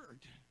his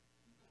shirt.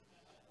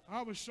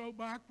 I was so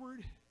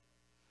backward,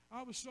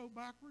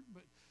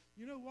 but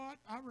you know what?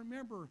 I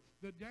remember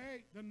the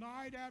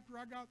night after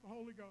I got the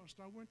Holy Ghost,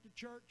 I went to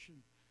church,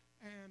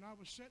 and I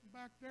was sitting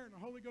back there, and the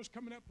Holy Ghost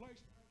come in that place,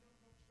 and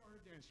I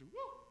started dancing. Woo!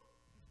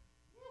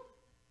 Woo!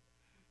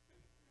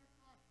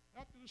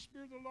 After the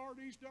Spirit of the Lord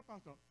eased up, I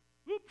thought,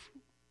 oops.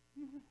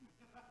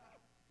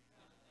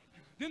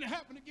 Then it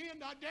happened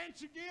again. I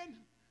danced again.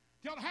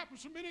 Till it happened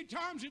so many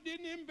times it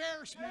didn't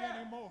embarrass me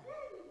anymore.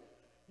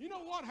 You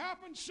know what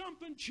happened?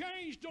 Something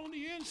changed on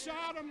the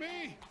inside of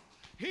me.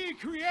 He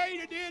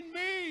created in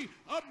me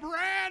a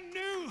brand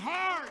new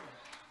heart.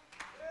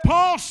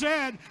 Paul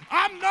said,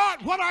 I'm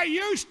not what I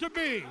used to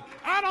be.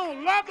 I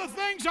don't love the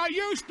things I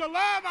used to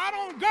love. I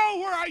don't go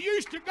where I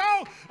used to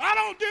go. I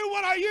don't do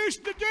what I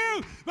used to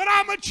do. But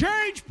I'm a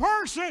changed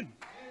person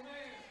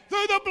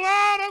through the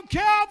blood of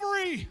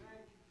Calvary.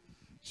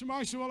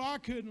 Somebody said, well, I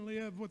couldn't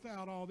live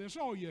without all this.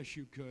 Oh, yes,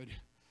 you could.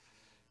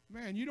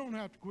 Man, you don't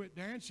have to quit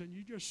dancing.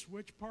 You just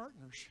switch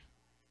partners.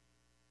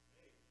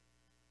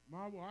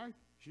 My wife,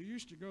 she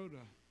used to go to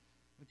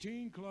a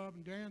teen club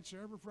and dance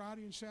every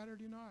Friday and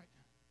Saturday night.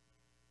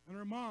 And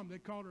her mom, they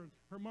called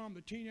her mom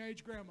the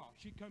teenage grandma.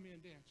 She'd come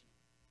in dancing.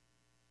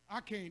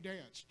 I can't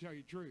dance, to tell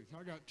you the truth.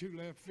 I got 2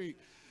 left feet,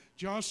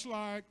 just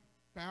like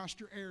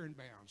Pastor Aaron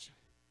Bounds.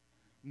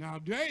 Now,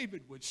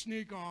 David would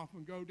sneak off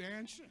and go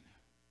dancing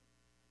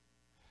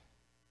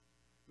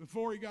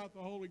before he got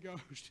the Holy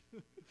Ghost.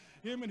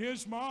 Him and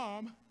his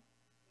mom,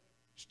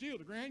 still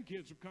the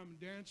grandkids will come and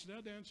dance.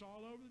 They'll dance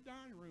all over the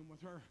dining room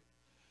with her.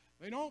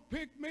 They don't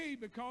pick me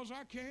because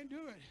I can't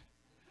do it.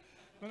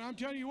 But I'm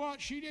telling you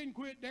what, she didn't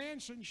quit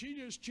dancing. She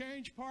just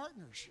changed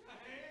partners.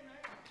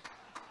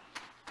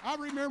 I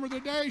remember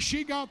the day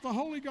she got the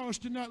Holy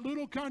Ghost in that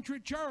little country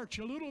church,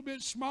 a little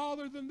bit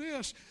smaller than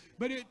this,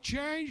 but it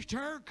changed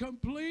her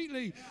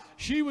completely.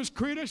 She was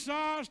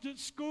criticized at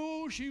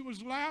school, she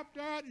was laughed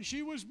at, and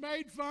she was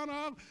made fun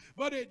of,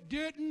 but it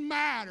didn't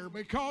matter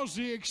because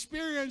the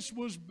experience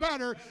was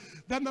better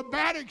than the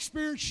bad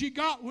experience she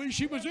got when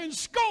she was in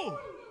school.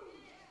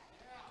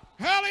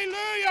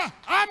 Hallelujah.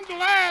 I'm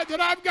glad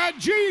that I've got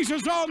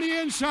Jesus on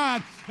the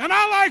inside. And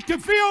I like to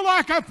feel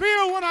like I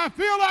feel when I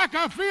feel like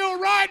I feel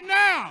right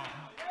now.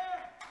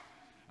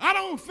 I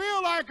don't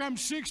feel like I'm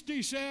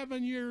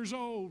 67 years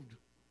old.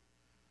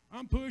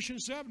 I'm pushing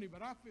 70,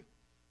 but I feel,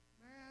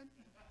 man,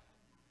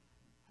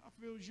 I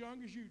feel as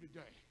young as you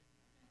today.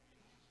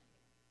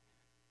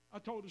 I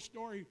told a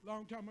story a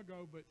long time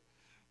ago, but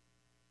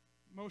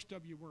most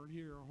of you weren't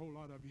here, a whole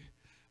lot of you.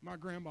 My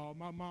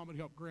mom had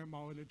helped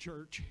Grandma in the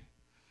church.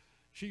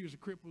 She was a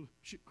crippled,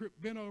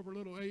 bent over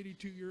little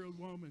 82-year-old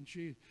woman.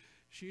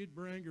 She'd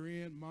bring her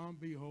in, Mom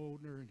be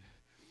holding her, and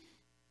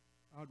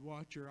I'd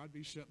watch her. I'd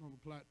be sitting on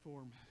the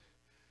platform,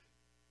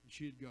 and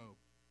she'd go,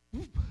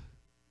 whoop.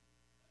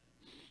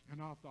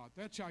 And I thought,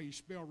 that's how you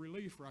spell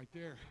relief right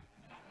there.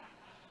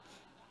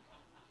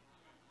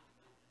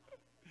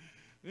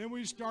 Then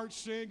we'd start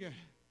singing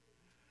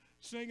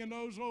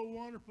those old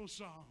wonderful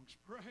songs.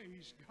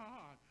 Praise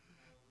God.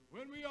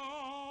 When we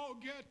all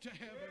get to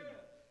heaven.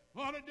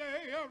 What a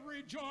day of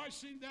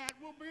rejoicing that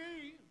will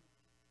be.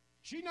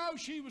 She knows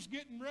she was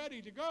getting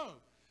ready to go.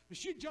 But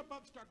she'd jump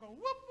up and start going,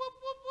 whoop, whoop,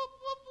 whoop, whoop,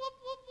 whoop, whoop,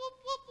 whoop,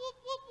 whoop, whoop,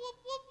 whoop, whoop,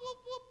 whoop, whoop,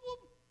 whoop,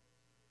 whoop.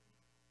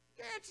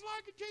 Dance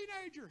like a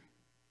teenager.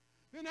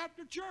 Then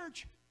after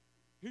church,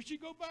 here she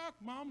go back,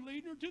 Mom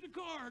leading her to the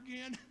car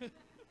again.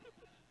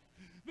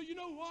 But you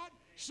know what?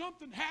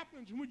 Something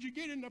happens when you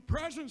get in the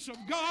presence of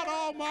God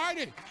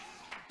Almighty.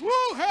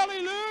 Woo,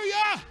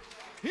 hallelujah.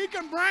 He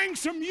can bring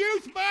some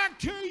youth back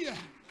to you.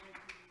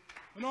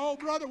 An old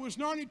brother was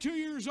 92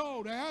 years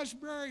old,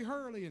 Asbury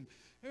Hurley, and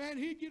man,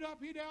 he'd get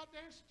up, he'd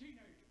outdance the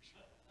teenagers.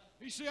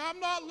 He said, I'm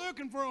not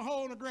looking for a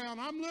hole in the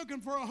ground, I'm looking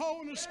for a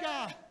hole in the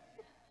sky.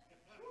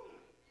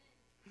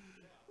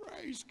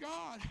 Praise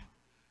God.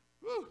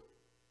 Woo.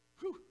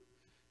 Woo.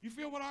 You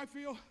feel what I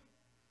feel?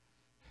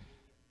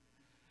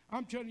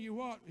 I'm telling you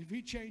what, if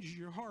He changes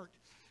your heart,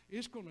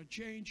 it's going to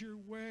change your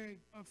way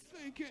of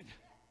thinking.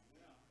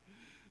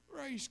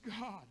 Praise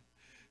God.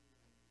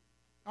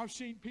 I've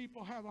seen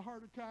people have a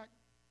heart attack.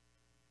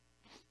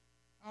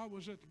 I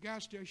was at the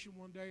gas station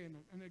one day,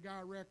 and a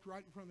guy wrecked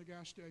right in front of the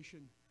gas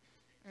station.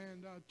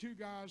 And 2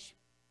 guys,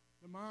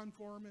 the mine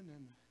foreman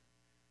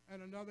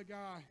and another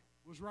guy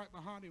was right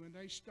behind him, and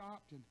they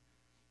stopped.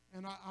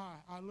 And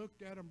I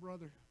looked at him,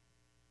 brother,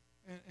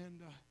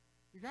 and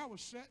the guy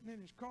was sitting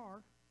in his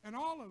car, and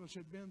all of us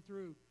had been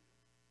through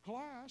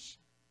class,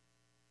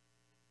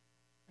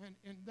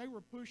 and they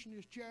were pushing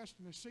his chest,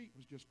 and the seat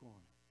was just going.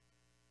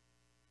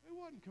 It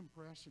wasn't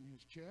compressing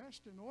his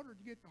chest. In order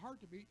to get the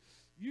heart to beat,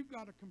 you've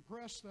got to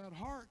compress that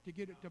heart to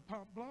get it to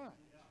pump blood.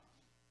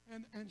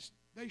 And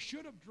they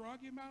should have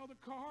drug him out of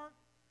the car,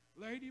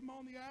 laid him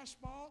on the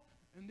asphalt,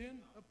 and then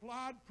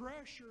applied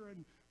pressure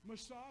and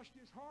massaged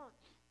his heart.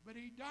 But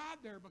he died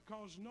there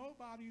because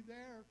nobody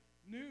there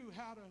knew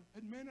how to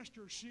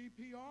administer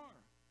CPR.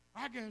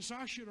 I guess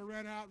I should have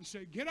ran out and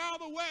said, get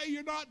out of the way,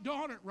 you're not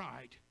doing it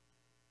right.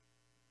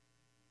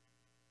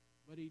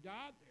 But he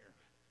died there.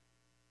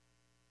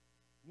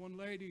 One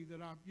lady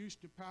that I used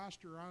to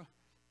pastor,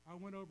 I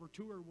went over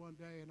to her one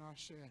day and I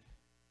said,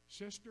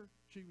 Sister,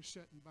 she was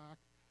sitting back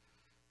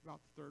about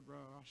the 3rd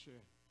row. I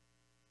said,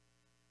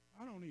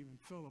 I don't even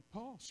feel a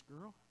pulse,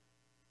 girl.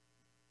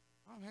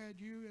 I've had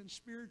you in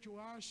spiritual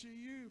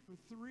ICU for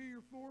 3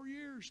 or 4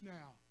 years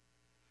now.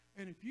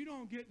 And if you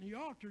don't get in the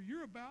altar,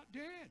 you're about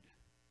dead.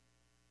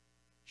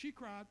 She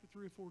cried for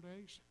 3 or 4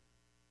 days.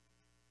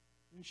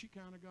 And she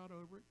kind of got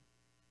over it.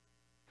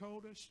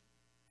 Coldest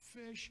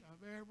fish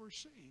I've ever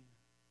seen.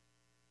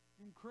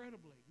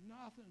 Incredibly,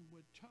 nothing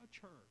would touch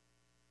her.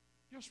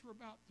 Just for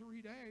about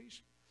 3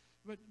 days.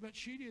 But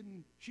she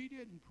didn't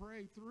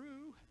pray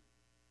through.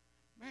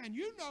 Man,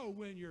 you know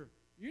when you're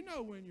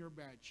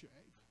bad shape.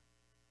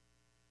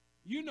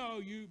 You know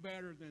you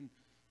better than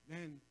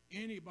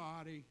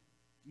anybody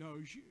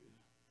knows you.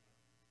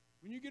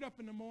 When you get up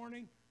in the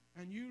morning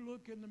and you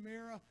look in the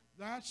mirror,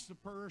 that's the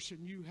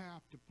person you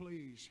have to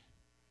please.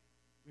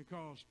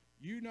 Because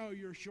you know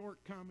your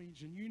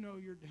shortcomings and you know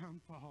your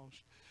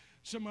downfalls.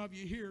 Some of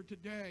you here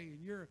today,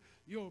 and you're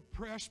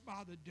oppressed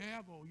by the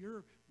devil.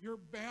 You're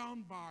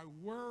bound by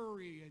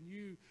worry, and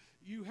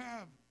you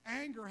have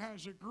anger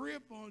has a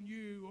grip on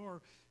you,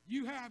 or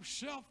you have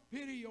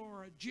self-pity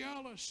or a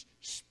jealous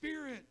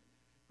spirit.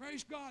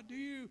 Praise God. Do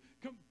you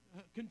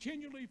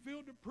continually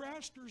feel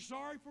depressed or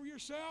sorry for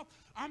yourself?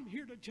 I'm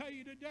here to tell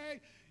you today,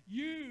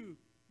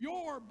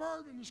 your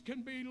burdens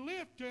can be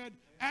lifted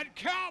at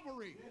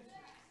Calvary.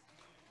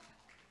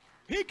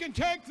 He can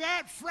take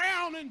that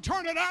frown and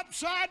turn it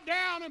upside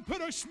down and put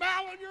a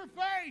smile on your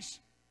face.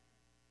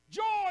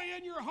 Joy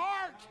in your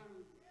heart.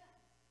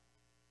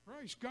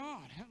 Praise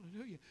God.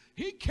 Hallelujah.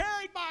 He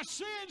carried my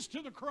sins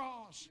to the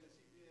cross.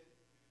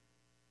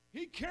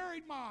 He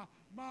carried my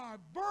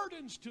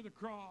burdens to the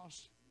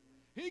cross.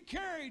 He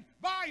carried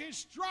by His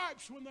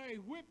stripes when they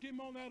whipped Him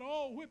on that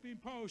old whipping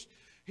post.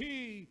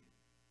 He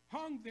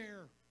hung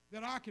there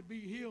that I could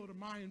be healed of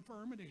my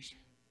infirmities.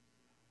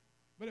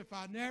 But if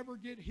I never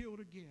get healed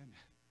again,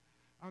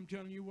 I'm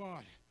telling you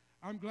what,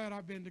 I'm glad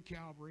I've been to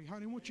Calvary.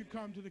 Honey, won't you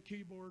come to the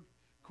keyboard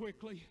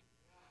quickly?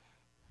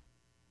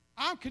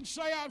 I can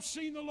say I've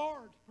seen the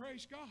Lord.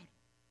 Praise God.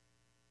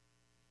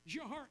 Is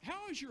your heart,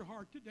 how is your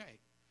heart today?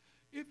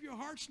 If your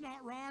heart's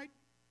not right,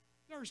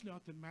 there's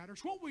nothing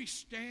matters. Won't we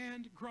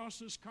stand across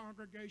this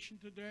congregation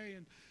today,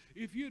 and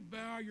if you'd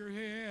bow your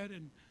head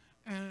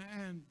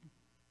and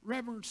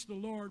reverence the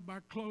Lord by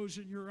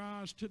closing your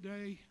eyes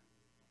today.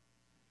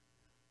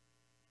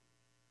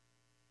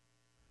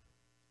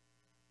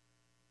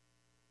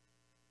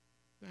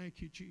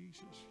 Thank you,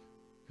 Jesus.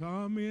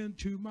 Come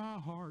into my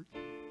heart.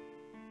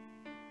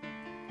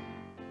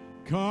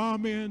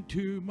 Come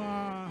into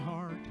my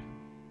heart.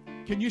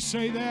 Can you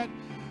say that?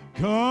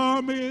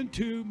 Come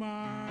into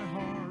my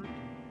heart.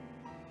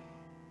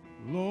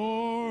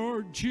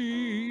 Lord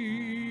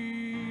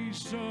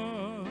Jesus,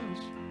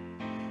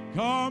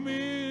 come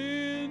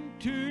in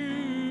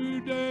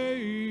today.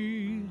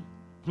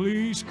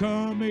 Please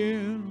come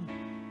in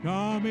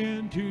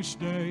to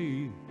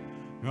stay.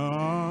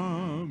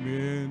 Come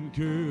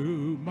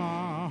into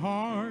my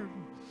heart,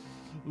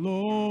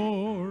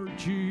 Lord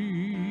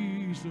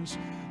Jesus.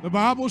 The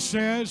Bible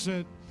says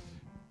that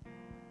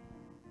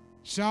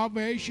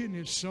salvation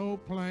is so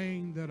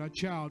plain that a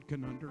child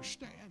can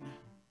understand.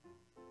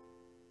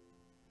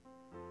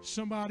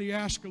 Somebody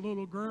asked a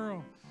little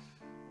girl,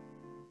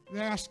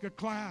 they asked a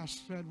class,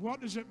 said, what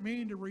does it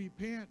mean to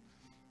repent?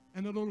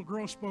 And the little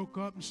girl spoke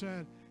up and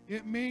said,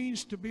 it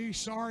means to be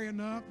sorry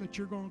enough that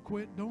you're going to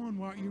quit doing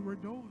what you were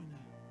doing.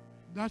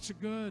 That's a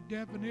good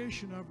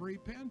definition of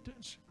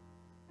repentance.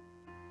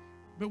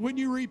 But when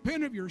you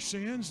repent of your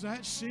sins,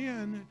 that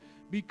sin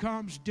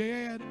becomes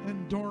dead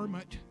and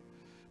dormant.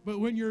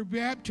 But when you're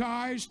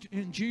baptized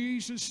in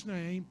Jesus'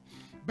 name,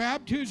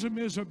 baptism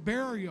is a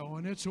burial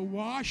and it's a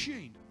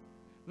washing.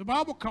 The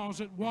Bible calls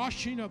it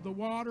washing of the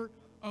water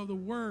of the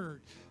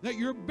Word. That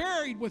you're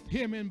buried with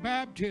Him in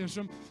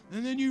baptism,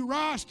 and then you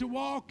rise to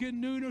walk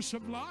in newness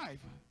of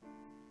life.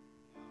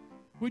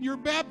 When you're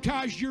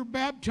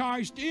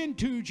baptized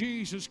into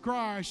Jesus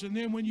Christ, and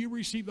then when you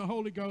receive the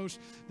Holy Ghost,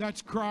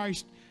 that's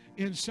Christ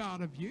inside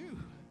of you.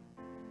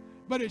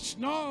 But it's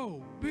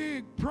no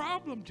big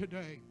problem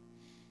today.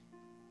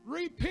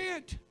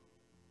 Repent.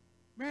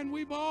 Man,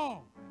 we've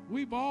all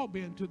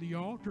been to the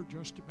altar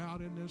just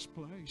about in this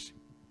place.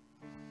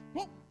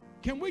 Well,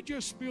 can we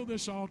just fill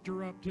this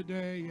altar up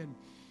today? And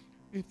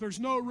if there's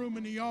no room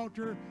in the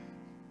altar,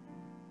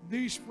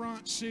 these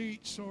front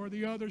seats or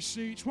the other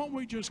seats, won't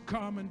we just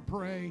come and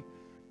pray?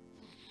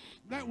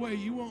 That way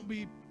you won't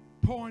be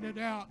pointed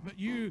out, but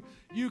you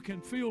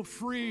can feel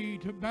free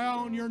to bow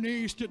on your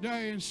knees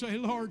today and say,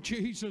 Lord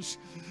Jesus,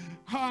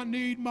 I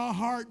need my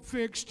heart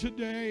fixed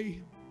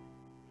today.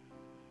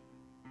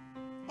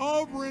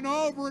 Over and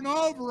over and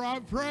over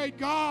I've prayed,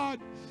 God,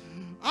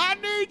 I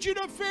need you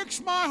to fix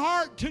my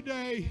heart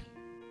today.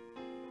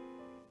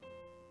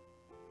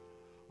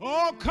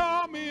 Oh,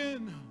 come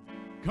in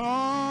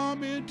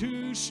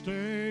to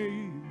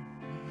stay.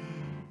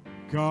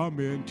 Come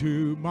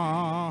into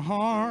my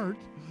heart,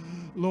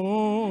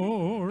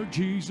 Lord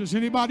Jesus.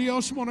 Anybody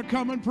else want to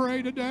come and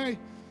pray today?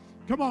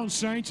 Come on,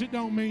 saints. It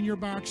don't mean you're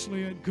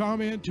backslid. Come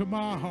into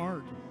my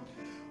heart.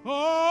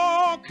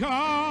 Oh,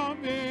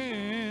 come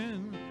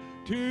in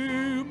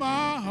to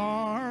my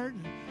heart.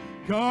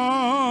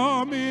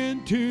 Come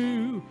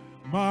into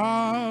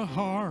my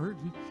heart,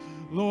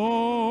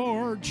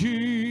 Lord Jesus.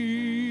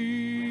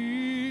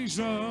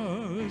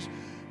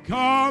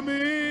 Come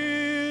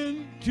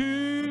in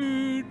today.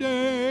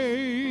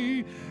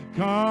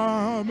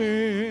 come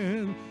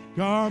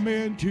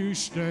in to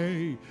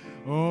stay.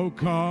 Oh,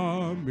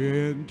 come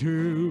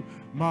into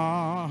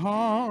my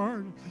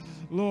heart,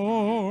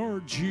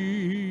 Lord Jesus.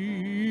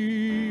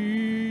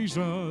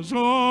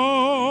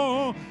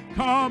 Oh,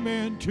 come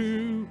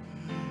into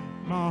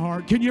my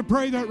heart. Can you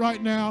pray that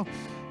right now?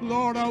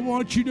 Lord, I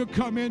want you to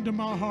come into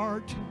my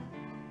heart.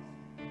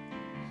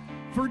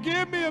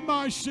 Forgive me of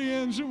my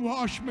sins and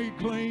wash me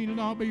clean,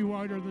 and I'll be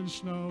whiter than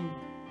snow.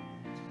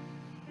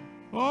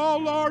 Oh,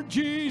 Lord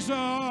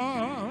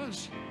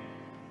Jesus,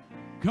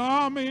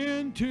 come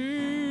in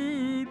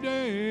today.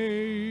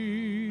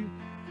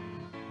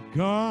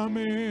 Come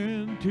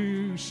in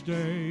to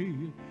stay.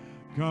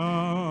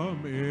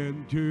 Come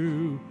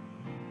into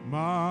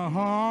my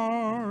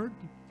heart,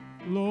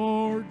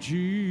 Lord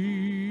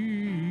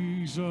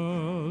Jesus.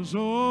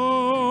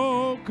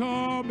 Oh,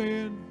 come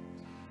in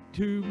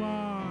to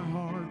my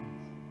heart.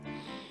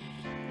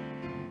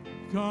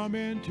 Come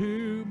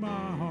into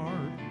my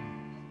heart.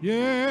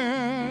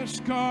 Yes,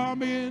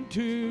 come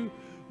into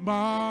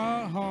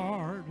my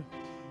heart,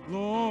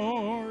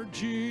 Lord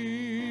Jesus.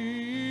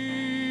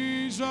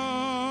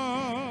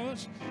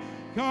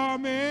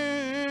 Come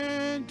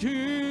in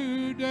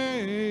today.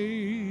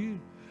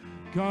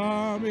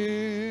 Come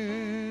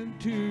in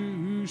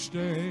to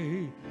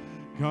stay.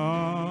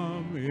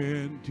 Come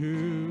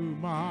into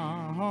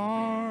my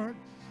heart,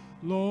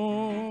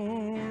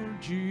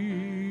 Lord Jesus.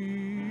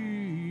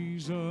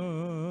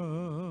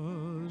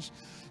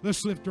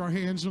 Let's lift our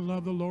hands and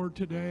love the Lord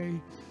today.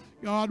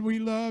 God, we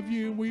love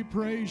you and we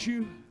praise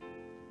you.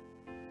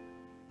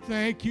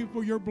 Thank you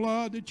for your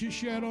blood that you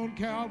shed on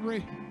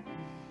Calvary.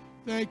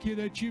 Thank you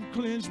that you've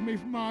cleansed me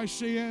from my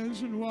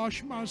sins and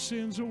washed my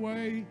sins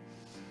away.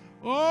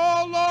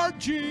 Oh, Lord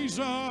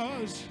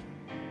Jesus,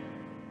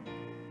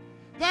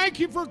 thank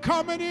you for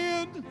coming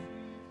in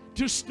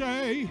to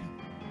stay.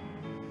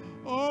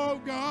 Oh,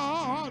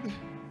 God,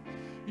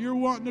 you're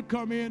wanting to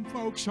come in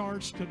folks'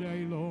 hearts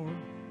today, Lord.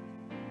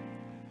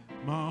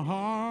 My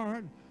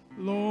heart,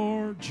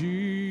 Lord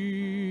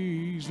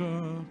Jesus.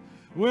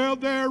 Well,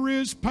 there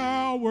is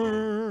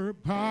power,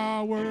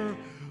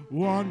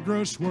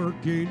 wondrous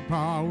working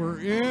power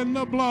in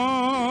the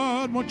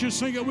blood. Won't you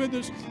sing it with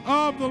us?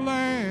 Of the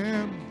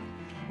Lamb.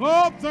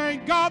 Oh,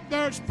 thank God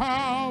there's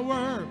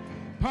power,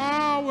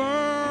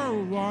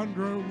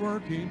 wondrous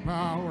working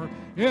power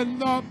in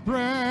the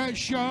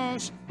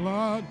precious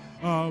blood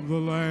of the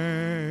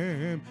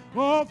Lamb.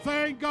 Oh,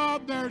 thank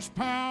God there's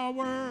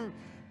power,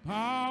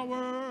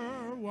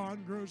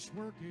 wondrous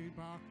working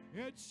power.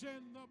 It's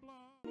in the blood.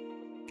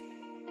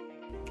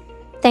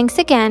 Thanks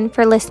again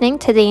for listening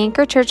to the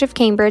Anchor Church of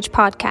Cambridge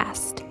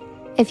podcast.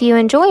 If you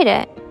enjoyed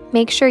it,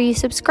 make sure you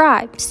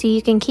subscribe so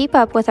you can keep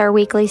up with our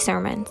weekly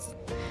sermons.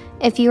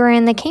 If you are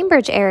in the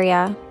Cambridge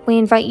area, we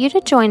invite you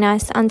to join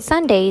us on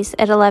Sundays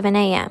at 11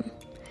 a.m.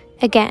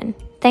 Again,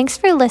 thanks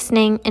for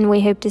listening, and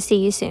we hope to see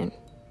you soon.